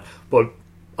down the line, but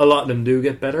a lot of them do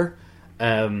get better,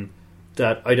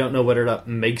 that I don't know whether that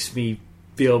makes me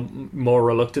feel more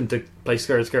reluctant to place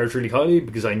Guards really highly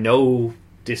because I know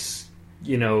this,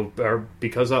 you know, or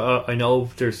because I know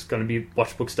there's going to be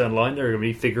watch books down the line that are going to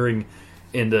be figuring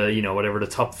in the, you know, whatever, the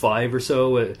top 5 or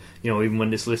so, you know, even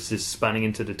when this list is spanning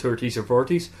into the 30s or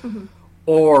 40s,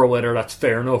 or whether that's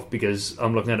fair enough because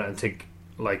I'm looking at it and think,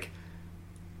 like,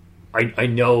 I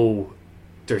know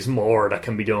there's more that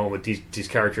can be done with these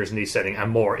characters in these settings,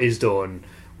 and more is done,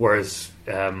 whereas,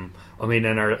 I mean,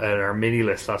 in our mini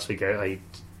list last week, I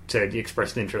said you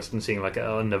expressed an interest in seeing, like,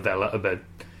 a novella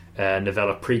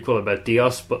prequel about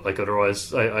Dios, but like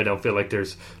otherwise I don't feel like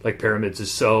there's, like, Pyramids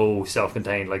is so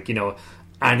self-contained, like, you know,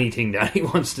 anything that he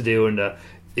wants to do and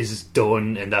is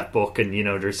done in that book, and, you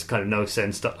know, there's kind of no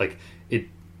sense that, like, it,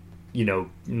 you know,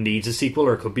 needs a sequel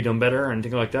or could be done better or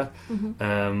anything like that.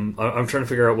 I'm trying to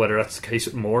figure out whether that's the case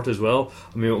with Mort as well.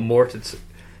 I mean, with Mort, Pratchett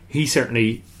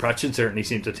certainly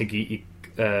seems to think he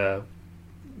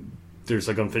there's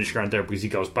like unfinished ground there because he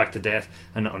goes back to death,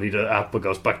 and not only that, but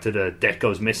goes back to the death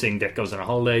goes missing, death goes on a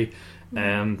holiday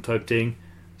type thing.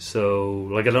 So,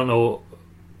 like, I don't know,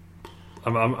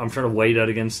 I'm trying to weigh that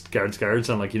against Guards,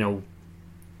 and, like, you know,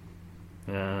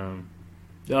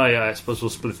 I suppose we'll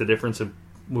split the difference and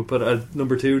we'll put a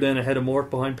number 2 then ahead of Mort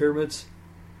behind Pyramids.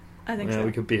 I think so.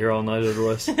 We could be here all night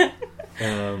otherwise.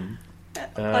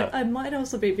 I might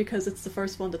also be because it's the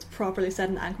first one that's properly set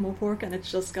in Ankh-Morpork, and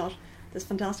it's just got this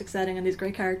fantastic setting and these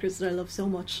great characters that I love so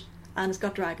much, and it's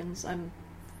got dragons. I'm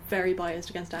very biased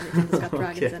against anything that's got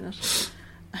dragons in it.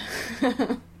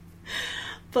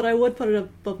 But I would put it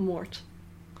above Mort.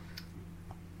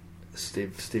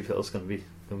 Steve Hill's going to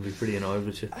be pretty annoyed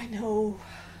with you. I know.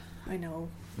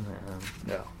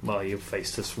 Yeah, well, you've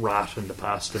faced this rat in the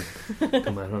past and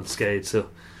come out unscathed, so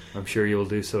I'm sure you'll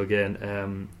do so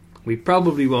again. We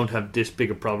probably won't have this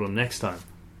big a problem next time.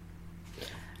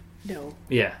 No.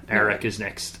 Yeah, Eric is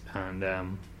next, and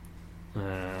I'm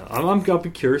going to be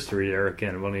curious to read Eric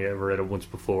again. I've only ever read it once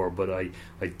before, but I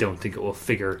don't think it will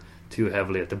figure too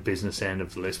heavily at the business end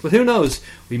of the list. But who knows?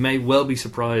 We may well be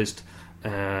surprised,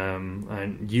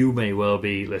 and you may well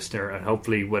be, listener, and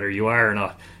hopefully, whether you are or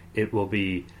not, it will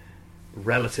be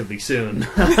relatively soon.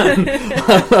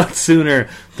 A lot sooner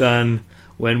than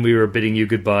when we were bidding you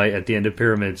goodbye at the end of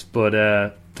Pyramids.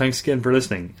 But thanks again for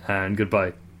listening, and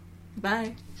goodbye.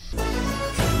 Bye.